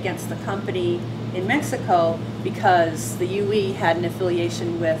suit against the company in Mexico because the UE had an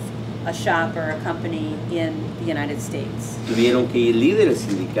affiliation with a shop or a company in the United States. Tuvieron que ir líderes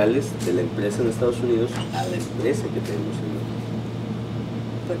sindicales de la empresa en Estados Unidos a la empresa que tenemos en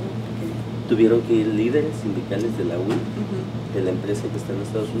México. Tuvieron que ir líderes sindicales de la UI, de la empresa que está en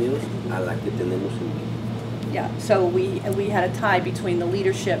Estados Unidos, a la que tenemos en México. Yeah, so we had a tie between the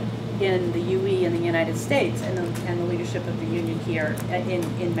leadership in the UE in the United States and the leadership of the union here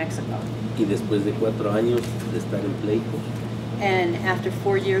in Mexico. Y después de 4 años de estar en pleitos, And after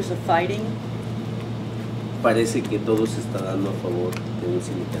 4 years of fighting, parece que todo se está dando a favor de un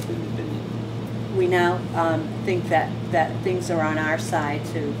sindicato independiente. we now think that things are on our side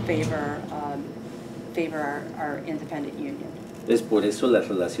to favor our independent union. Es por eso la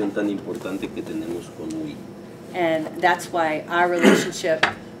relación tan importante que tenemos con UI. And that's why our relationship,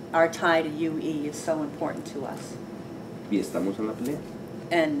 our tie to UE is so important to us. Y estamos en la pelea.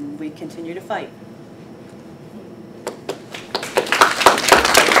 And we continue to fight.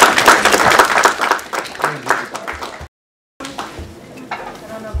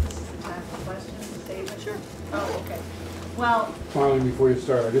 Well, Finally, before you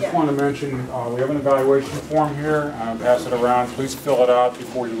start, I just Yeah. want to mention, we have an evaluation form here. Pass it around. Please fill it out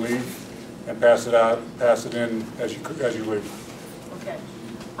before you leave, and pass it in as you leave. okay.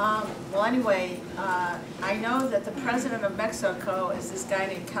 Well, anyway, I know that the president of Mexico is this guy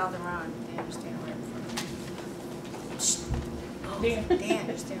named Calderon. Dan, you stand right in front of me. Oh, Dan,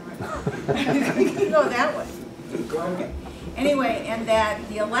 you stand right. You can go that way. Okay. Anyway, and that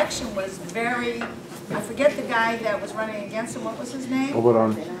the election was very. I forget the guy that was running against him. What was his name?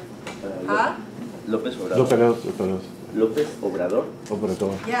 Obrador. Huh? López Obrador. López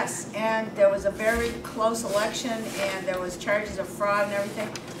Obrador. Yes, and there was a very close election, and there was charges of fraud and everything.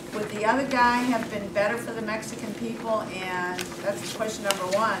 Would the other guy have been better for the Mexican people? And that's question number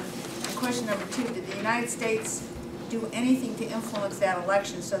one. And question number two, did the United States do anything to influence that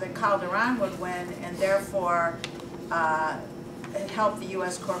election so that Calderon would win and therefore help the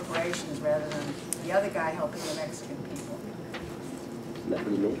U.S. corporations rather than the other guy helping the Mexican people? La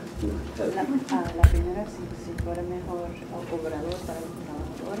primera. La primera, si fuera mejor Obrador para los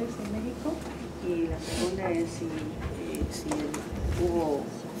trabajadores en México, y la segunda es si hubo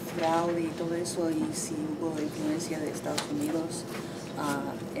fraude y todo eso, y si hubo influencia de Estados Unidos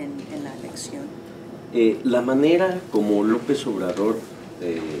en la elección. La manera como López Obrador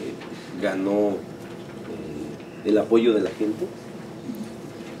ganó el apoyo de la gente.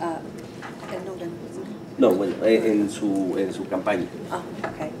 Él no ganó. No, bueno, en su campaña,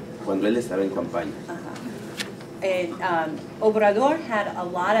 Okay. cuando él estaba en campaña. And Obrador had a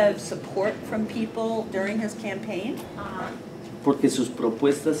lot of support from people during his campaign. Porque sus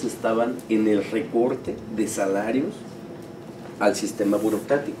propuestas estaban en el recorte de salarios al sistema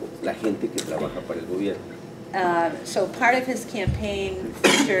burocrático, la gente que trabaja para el gobierno. So part of his campaign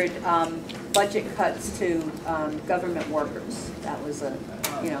featured budget cuts to government workers. That was a,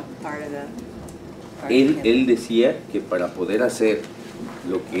 part of the. Él decía que para poder hacer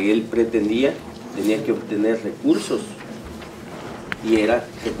lo que él pretendía tenía que obtener recursos y era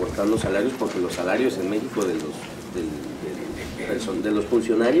recortando salarios, porque los salarios en México de los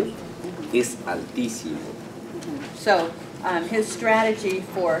funcionarios es altísimo. So his strategy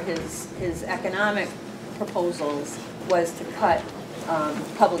for his economic proposals was to cut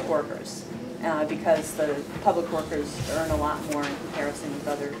public workers because the public workers earn a lot more in comparison with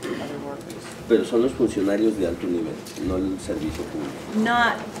other workers. Pero son los funcionarios de alto nivel, no el servicio público.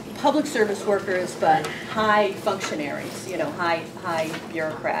 Not public service workers, but high functionaries, high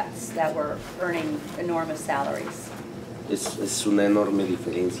bureaucrats that were earning enormous salaries. Es una enorme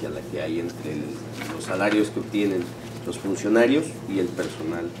diferencia la que hay entre los salarios que obtienen los funcionarios y el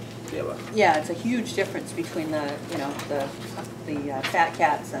personal de abajo. Yeah, it's a huge difference between the fat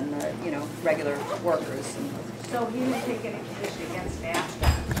cats and the, regular workers. So he didn't take any position against NAFTA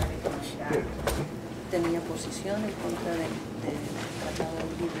or anything like that? ¿Tenía posición en contra del Tratado de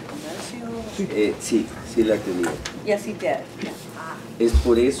Libre Comercio? Sí la tenía. Yes, he did. Es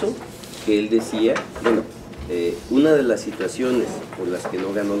por eso que él decía, bueno, una de las situaciones por las que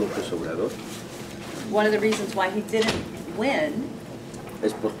no ganó López Obrador One of the reasons why he didn't win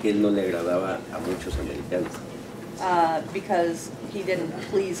es porque él no le agradaba a muchos americanos. because he didn't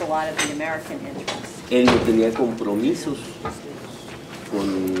please a lot of the American interests. Él no tenía compromisos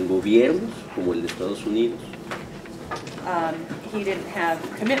con gobiernos como el de Estados Unidos. He didn't have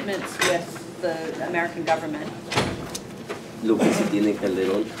commitments with the American government, Lo que sí tiene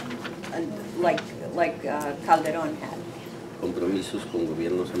Calderón, like Calderón had. compromisos con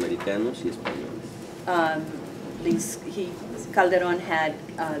gobiernos americanos y españoles. Calderón had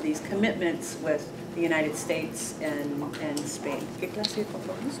these commitments with the United States and Spain. ¿Qué clase de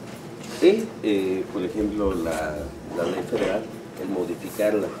compromiso? Por ejemplo, la ley federal, el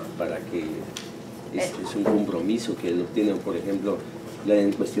modificarla para que es un compromiso que él obtiene, por ejemplo,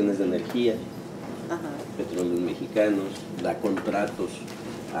 en cuestiones de energía, petróleos mexicanos, da contratos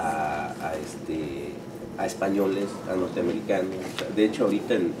a españoles, a norteamericanos. De hecho,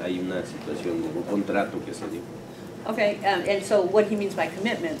 ahorita hay una situación de un contrato que se dio. Okay, and so what he means by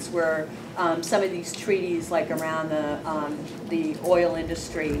commitments were some of these treaties, like around the oil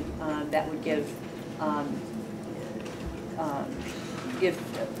industry, that would give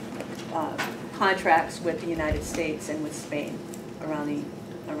contracts with the United States and with Spain around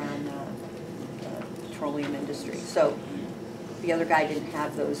the petroleum industry. So the other guy didn't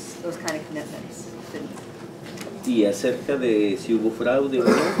have those kind of commitments. Y acerca de si hubo fraude o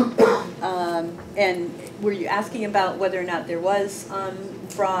no. And were you asking about whether or not there was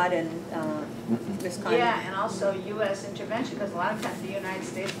fraud and misconduct? Yeah, and also U.S. intervention, because a lot of times the United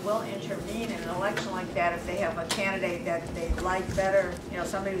States will intervene in an election like that if they have a candidate that they like better,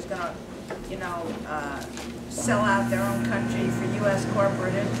 somebody who's going to, sell out their own country for U.S.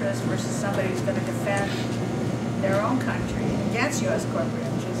 corporate interests versus somebody who's going to defend their own country against U.S. corporate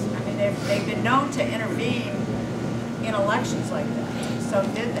interests. I mean, they've been known to intervene in elections like that. So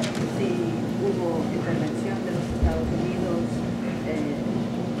did they? Sí, hubo intervención de los Estados Unidos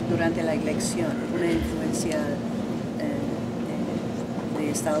durante la elección, una influencia de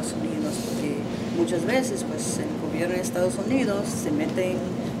Estados Unidos, porque muchas veces pues el gobierno de Estados Unidos se mete en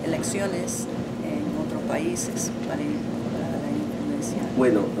elecciones en otros países para la influencia.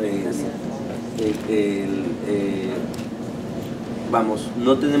 Bueno, vamos,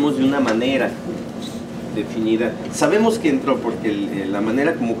 no tenemos de una manera definida. Sabemos que entró porque la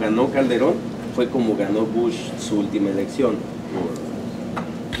manera como ganó Calderón fue como ganó Bush su última elección, por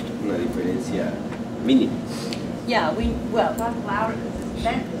una diferencia mínima. Yeah, Talk louder because this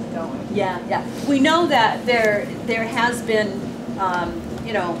vent is going. Yeah. We know that there has been,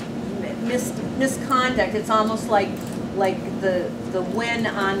 misconduct. It's almost like the win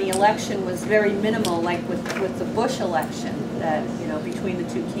on the election was very minimal, like with the Bush election, that between the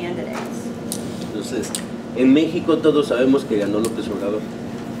two candidates. Entonces, en México todos sabemos que ganó López Obrador.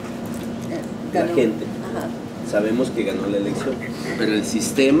 La gente. Sabemos que ganó la elección, pero el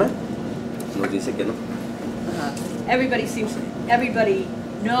sistema nos dice que no. everybody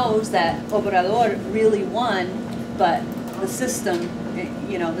knows that Obrador really won, but the system,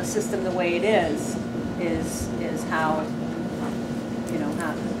 you know, the system the way it is how, you know,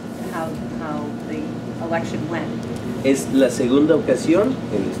 how the election went. Es la segunda ocasión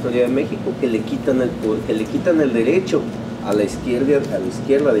en la historia de México que le quitan el derecho a la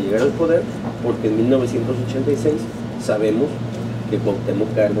izquierda de llegar al poder, porque en 1986 sabemos que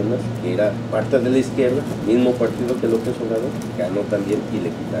Cuauhtémoc Cárdenas, que era parte de la izquierda, mismo partido que López Obrador, ganó también y le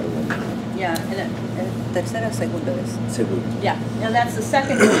quitaron. Yeah, and tercera o segunda vez? Segunda. Yeah, and that's the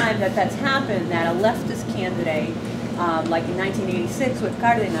second time that that's happened, that a leftist candidate, like in 1986 with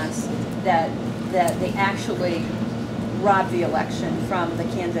Cárdenas, that they actually robbed the election from the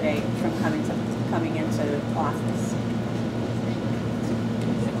candidate from coming into office.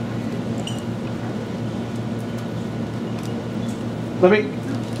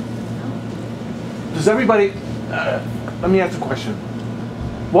 Does everybody, let me ask a question.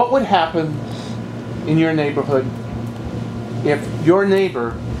 What would happen in your neighborhood if your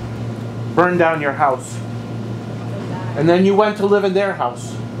neighbor burned down your house and then you went to live in their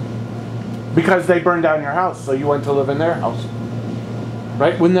house? Because they burned down your house, so you went to live in their house.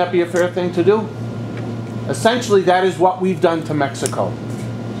 Right? Wouldn't that be a fair thing to do? Essentially, that is what we've done to Mexico,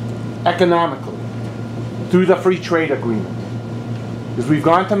 economically, through the free trade agreement. Because we've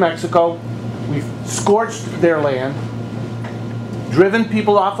gone to Mexico, we've scorched their land, driven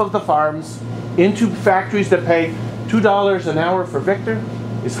people off of the farms into factories that pay $2 an hour for Victor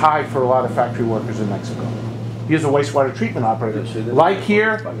is high for a lot of factory workers in Mexico. He is a wastewater treatment operator. Like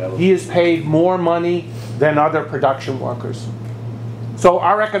here, he is paid more money than other production workers. So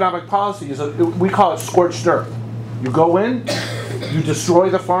our economic policy is, we call it scorched earth. You go in, you destroy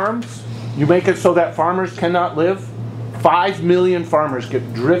the farms, you make it so that farmers cannot live. 5 million farmers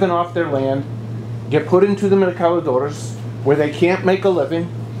get driven off their land, get put into the mercaderos, where they can't make a living,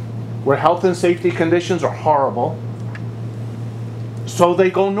 where health and safety conditions are horrible. So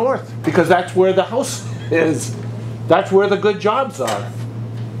they go north, because that's where the house is. That's where the good jobs are.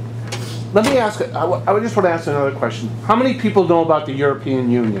 Let me ask, I just want to ask another question. How many people know about the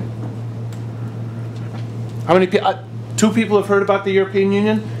European Union? How many people? 2 people have heard about the European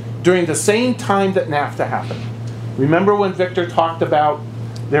Union during the same time that NAFTA happened. Remember when Victor talked about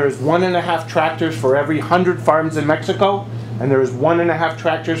there is 1.5 tractors for every 100 farms in Mexico, and there is 1.5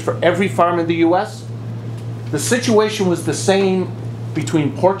 tractors for every farm in the US? The situation was the same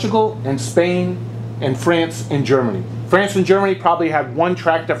between Portugal and Spain and France and Germany. France and Germany probably had 1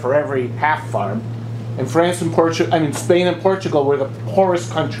 tractor for every half farm, and Spain and Portugal were the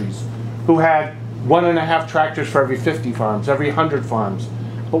poorest countries who had 1.5 tractors for every 50 farms, every 100 farms.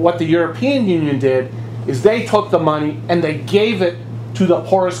 But what the European Union did is they took the money and they gave it to the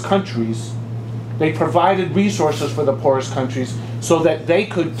poorest countries. They provided resources for the poorest countries so that they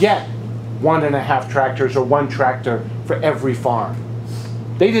could get 1.5 tractors or 1 tractor for every farm.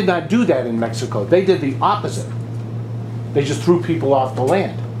 They did not do that in Mexico. They did the opposite. They just threw people off the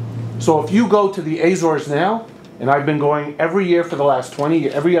land. So if you go to the Azores now, and I've been going every year for the last 20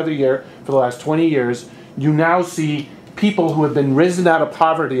 years, every other year for the last 20 years, you now see people who have been risen out of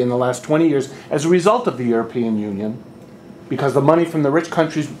poverty in the last 20 years as a result of the European Union, because the money from the rich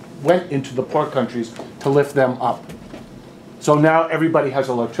countries went into the poor countries to lift them up. So now everybody has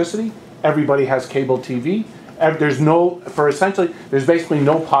electricity, everybody has cable TV, there's basically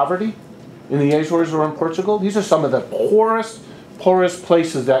no poverty in the Azores or in Portugal. These are some of the poorest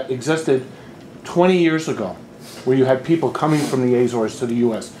places that existed 20 years ago, where you had people coming from the Azores to the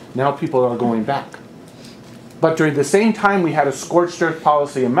US. Now people are going back. But during the same time we had a scorched earth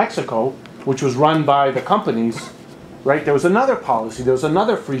policy in Mexico, which was run by the companies, right? There was another policy, there was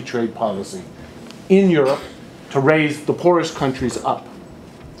another free trade policy in Europe to raise the poorest countries up.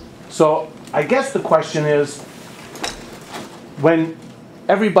 So I guess the question is, when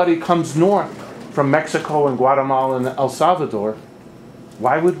everybody comes north from Mexico and Guatemala and El Salvador,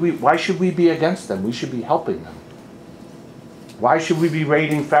 why should we be against them? We should be helping them. Why should we be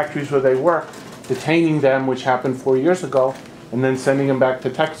raiding factories where they work, detaining them, which happened 4 years ago, and then sending them back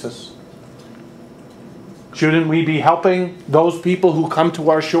to Texas? Shouldn't we be helping those people who come to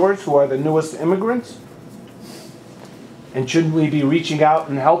our shores, who are the newest immigrants? And shouldn't we be reaching out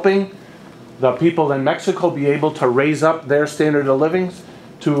and helping the people in Mexico be able to raise up their standard of living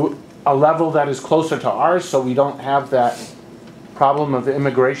to a level that is closer to ours, so we don't have that problem of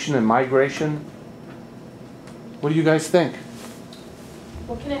immigration and migration? What do you guys think?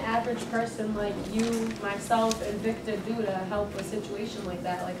 What can an average person like you, myself, and Victor do to help a situation like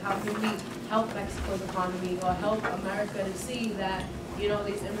that? Like, how can we help Mexico's economy or help America to see that, you know,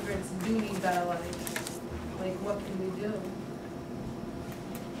 these immigrants do need better lives? Like, what can we do?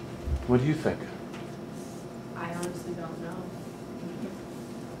 What do you think? I honestly don't know.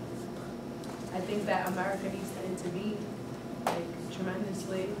 I think that America needs to intervene, like,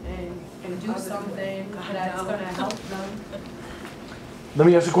 tremendously and do something that's gonna help them. Let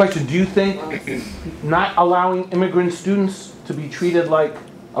me ask a question. Do you think not allowing immigrant students to be treated like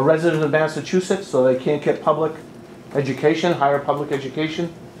a resident of Massachusetts so they can't get public education, higher public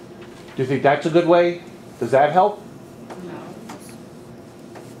education, do you think that's a good way? Does that help? No.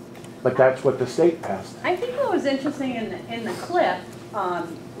 But that's what the state passed. I think what was interesting in the clip,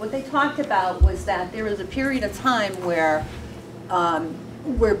 what they talked about was that there was a period of time where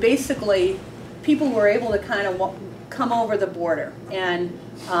basically people were able to kind of come over the border, and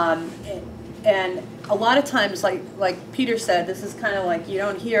a lot of times, like Peter said, this is kind of like you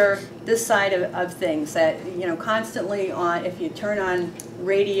don't hear this side of things, that, you know, constantly on, if you turn on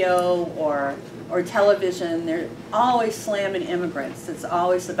radio or television, they're always slamming immigrants. It's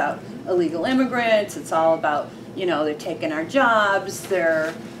always about illegal immigrants. It's all about, you know, they're taking our jobs,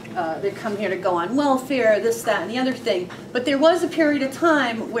 they come here to go on welfare, this, that, and the other thing. But there was a period of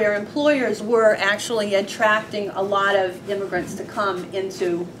time where employers were actually attracting a lot of immigrants to come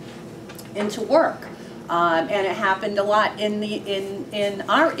into work. And it happened a lot in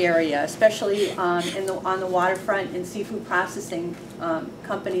our area, especially on the waterfront, in seafood processing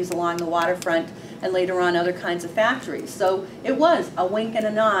companies along the waterfront, and later on other kinds of factories. So it was a wink and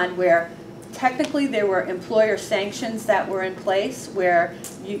a nod where technically there were employer sanctions that were in place, where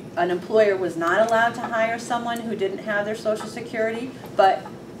an employer was not allowed to hire someone who didn't have their Social Security, but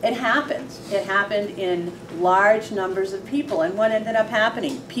it happened. It happened in large numbers of people. And what ended up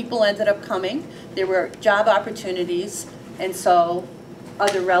happening? People ended up coming. There were job opportunities, and so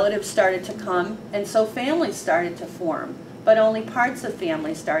other relatives started to come, and so families started to form. But only parts of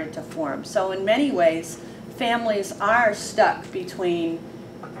families started to form. So in many ways, families are stuck between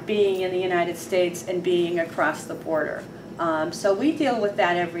being in the United States and being across the border. So we deal with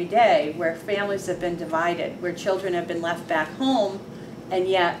that every day, where families have been divided, where children have been left back home and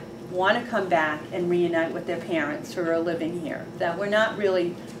yet want to come back and reunite with their parents who are living here. That we're not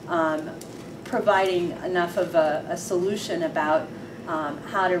really providing enough of a solution about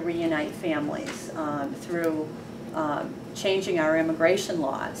how to reunite families through changing our immigration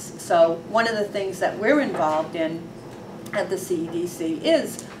laws. So one of the things that we're involved in at the CEDC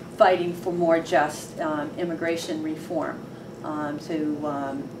is fighting for more just immigration reform,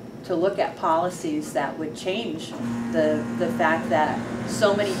 to look at policies that would change the fact that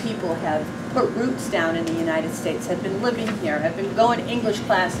so many people have put roots down in the United States, have been living here, have been going to English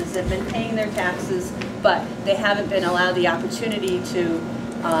classes, have been paying their taxes, but they haven't been allowed the opportunity to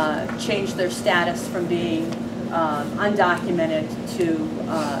change their status from being undocumented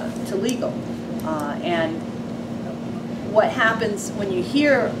to legal. And what happens when you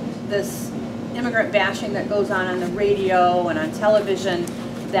hear this immigrant bashing that goes on the radio and on television,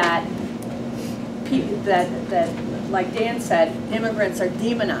 that like Dan said, immigrants are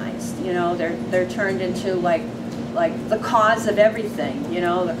demonized. You know, they're turned into like the cause of everything. You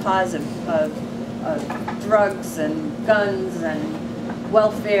know, the cause of drugs and guns and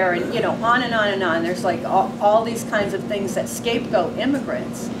welfare, and, you know, on and on and on. There's like all these kinds of things that scapegoat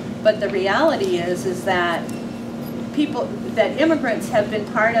immigrants. But the reality is that immigrants have been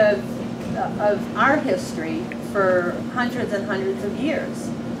part of our history for hundreds and hundreds of years.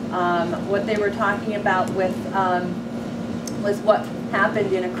 What they were talking about with was what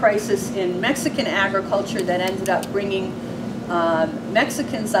happened in a crisis in Mexican agriculture that ended up bringing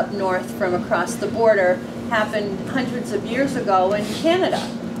Mexicans up north from across the border, happened hundreds of years ago in Canada.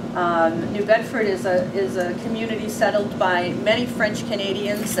 New Bedford is a community settled by many French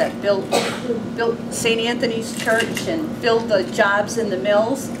Canadians that built St. Anthony's Church and filled the jobs in the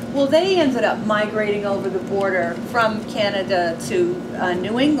mills. Well, they ended up migrating over the border from Canada to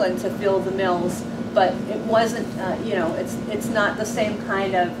New England to fill the mills, but it wasn't, you know, it's not the same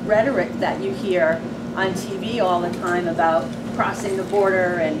kind of rhetoric that you hear on TV all the time about crossing the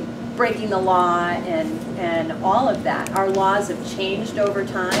border and breaking the law and all of that. Our laws have changed over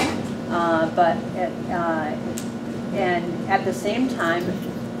time, and at the same time,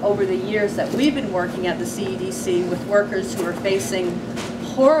 over the years that we've been working at the CEDC with workers who are facing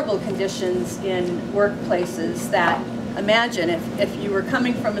horrible conditions in workplaces, that imagine if you were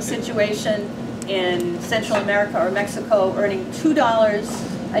coming from a situation in Central America or Mexico earning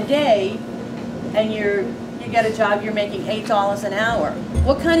 $2 a day, and you get a job you're making $8 an hour.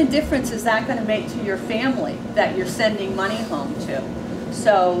 What kind of difference is that going to make to your family that you're sending money home to?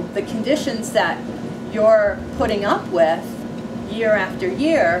 So the conditions that you're putting up with year after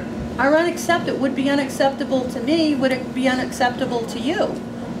year are unacceptable, would be unacceptable to me, would it be unacceptable to you?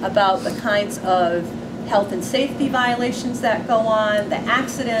 about the kinds of health and safety violations that go on, the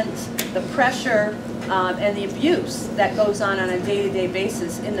accidents, the pressure, and the abuse that goes on a day-to-day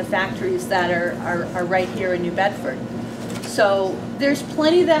basis in the factories that are right here in New Bedford. So there's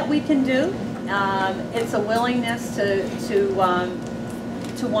plenty that we can do. It's a willingness to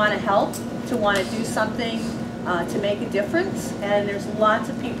want to help, to want to do something, to make a difference. And there's lots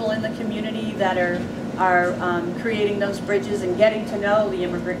of people in the community that are creating those bridges and getting to know the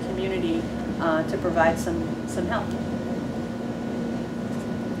immigrant community to provide some help.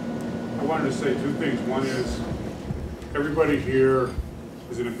 I wanted to say two things. One is everybody here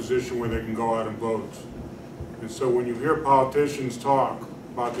is in a position where they can go out and vote. And so when you hear politicians talk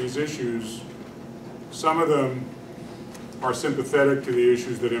about these issues, some of them are sympathetic to the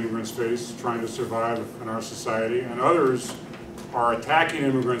issues that immigrants face, trying to survive in our society, and others are attacking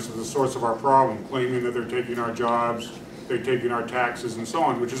immigrants as the source of our problem, claiming that they're taking our jobs, they're taking our taxes, and so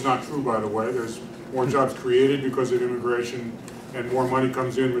on, which is not true, by the way. There's more jobs created because of immigration, and more money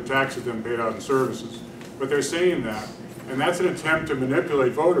comes in with taxes than paid out in services. But they're saying that, and that's an attempt to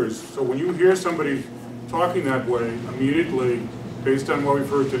manipulate voters. So when you hear somebody talking that way, immediately, based on what we've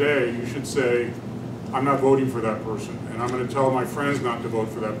heard today, you should say, I'm not voting for that person, and I'm going to tell my friends not to vote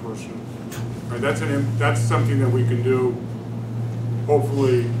for that person. Right? That's something that we can do,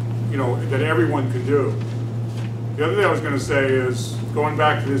 hopefully, that everyone can do. The other thing I was going to say is, going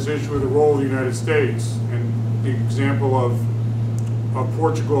back to this issue of the role of the United States, and the example of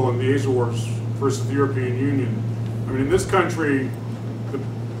Portugal and the Azores versus the European Union. I mean, in this country,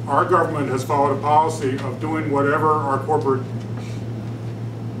 our government has followed a policy of doing whatever our corporate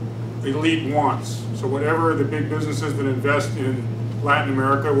elite wants. So whatever the big businesses that invest in Latin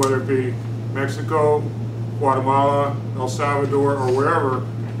America, whether it be Mexico, Guatemala, El Salvador, or wherever,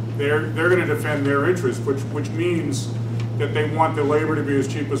 they're going to defend their interests, which means that they want the labor to be as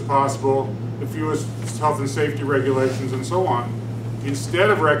cheap as possible, the fewest health and safety regulations, and so on, instead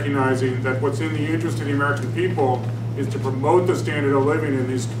of recognizing that what's in the interest of the American people is to promote the standard of living in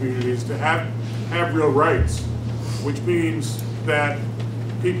these communities, to have real rights, which means that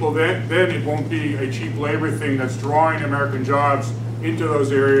people then it won't be a cheap labor thing that's drawing American jobs into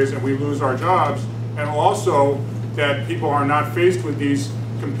those areas and we lose our jobs, and also that people are not faced with these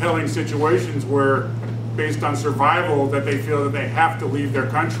compelling situations where, based on survival, that they feel that they have to leave their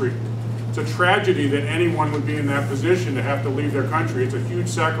country. It's a tragedy that anyone would be in that position to have to leave their country. It's a huge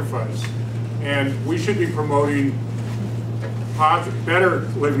sacrifice. And we should be promoting better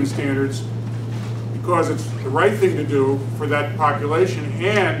living standards because it's the right thing to do for that population,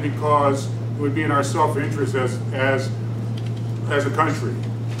 and because it would be in our self-interest as a country.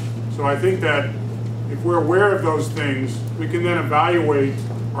 So I think that if we're aware of those things, we can then evaluate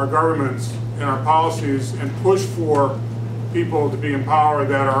our governments and our policies and push for people to be in power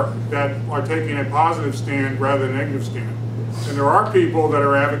that are taking a positive stand rather than a negative stand. And there are people that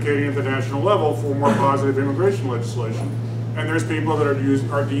are advocating at the national level for more positive immigration legislation. And there's people that are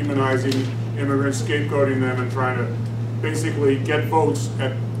demonizing immigrants, scapegoating them, and trying to basically get votes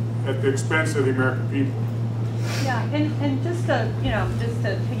at the expense of the American people. Yeah, and just to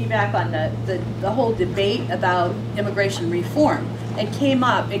piggyback on the whole debate about immigration reform, it came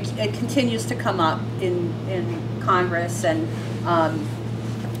up. It continues to come up in Congress and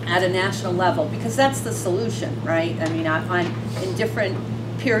at a national level, because that's the solution, right? I mean, in different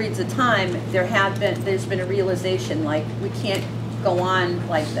periods of time, there's been a realization, like, we can't go on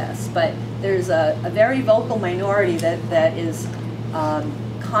like this. But there's a very vocal minority that is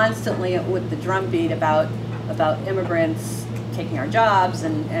constantly with the drumbeat about immigrants taking our jobs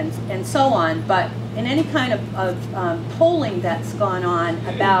and so on. But in any kind of polling that's gone on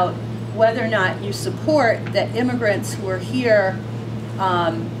about whether or not you support that immigrants who are here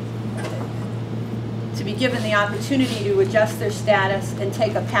to be given the opportunity to adjust their status and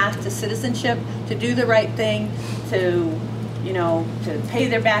take a path to citizenship, to do the right thing, to pay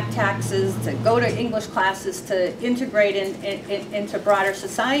their back taxes, to go to English classes, to integrate into broader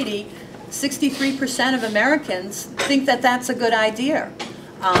society, 63% of Americans think that that's a good idea.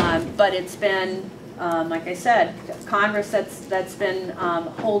 But it's been, like I said, Congress that's been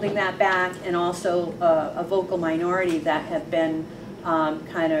holding that back, and also a vocal minority that have been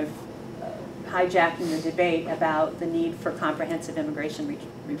kind of hijacking the debate about the need for comprehensive immigration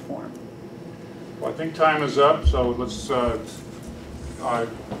reform. Well, I think time is up, so let's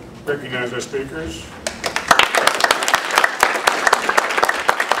recognize our speakers.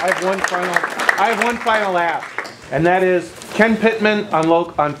 I have one final ask, and that is Ken Pittman on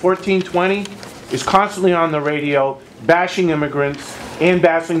 1420 is constantly on the radio bashing immigrants and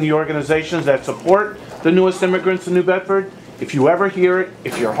bashing the organizations that support the newest immigrants in New Bedford. If you ever hear it,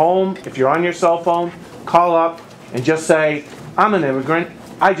 if you're home, if you're on your cell phone, call up and just say, I'm an immigrant,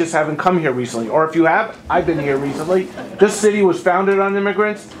 I just haven't come here recently. Or if you have, I've been here recently. This city was founded on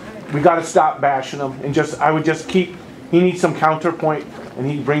immigrants. We got to stop bashing them and I would just keep, he needs some counterpoint and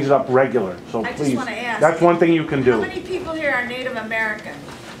he brings it up regular. So I please, just want to ask, that's one thing you can how do. many people here are Native American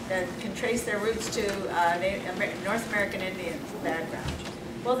that can trace their roots to North American Indian background?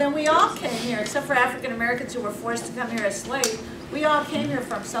 Well, then we all came here, except for African Americans who were forced to come here as slaves. We all came here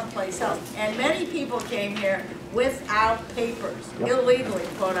from someplace else. And many people came here without papers, illegally,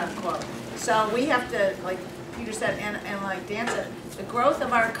 quote unquote. So we have to, like Peter said, and like Dan said, the growth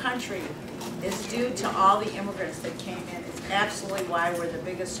of our country is due to all the immigrants that came in. It's absolutely why we're the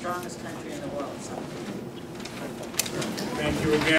biggest, strongest country in the world. So. Thank you again.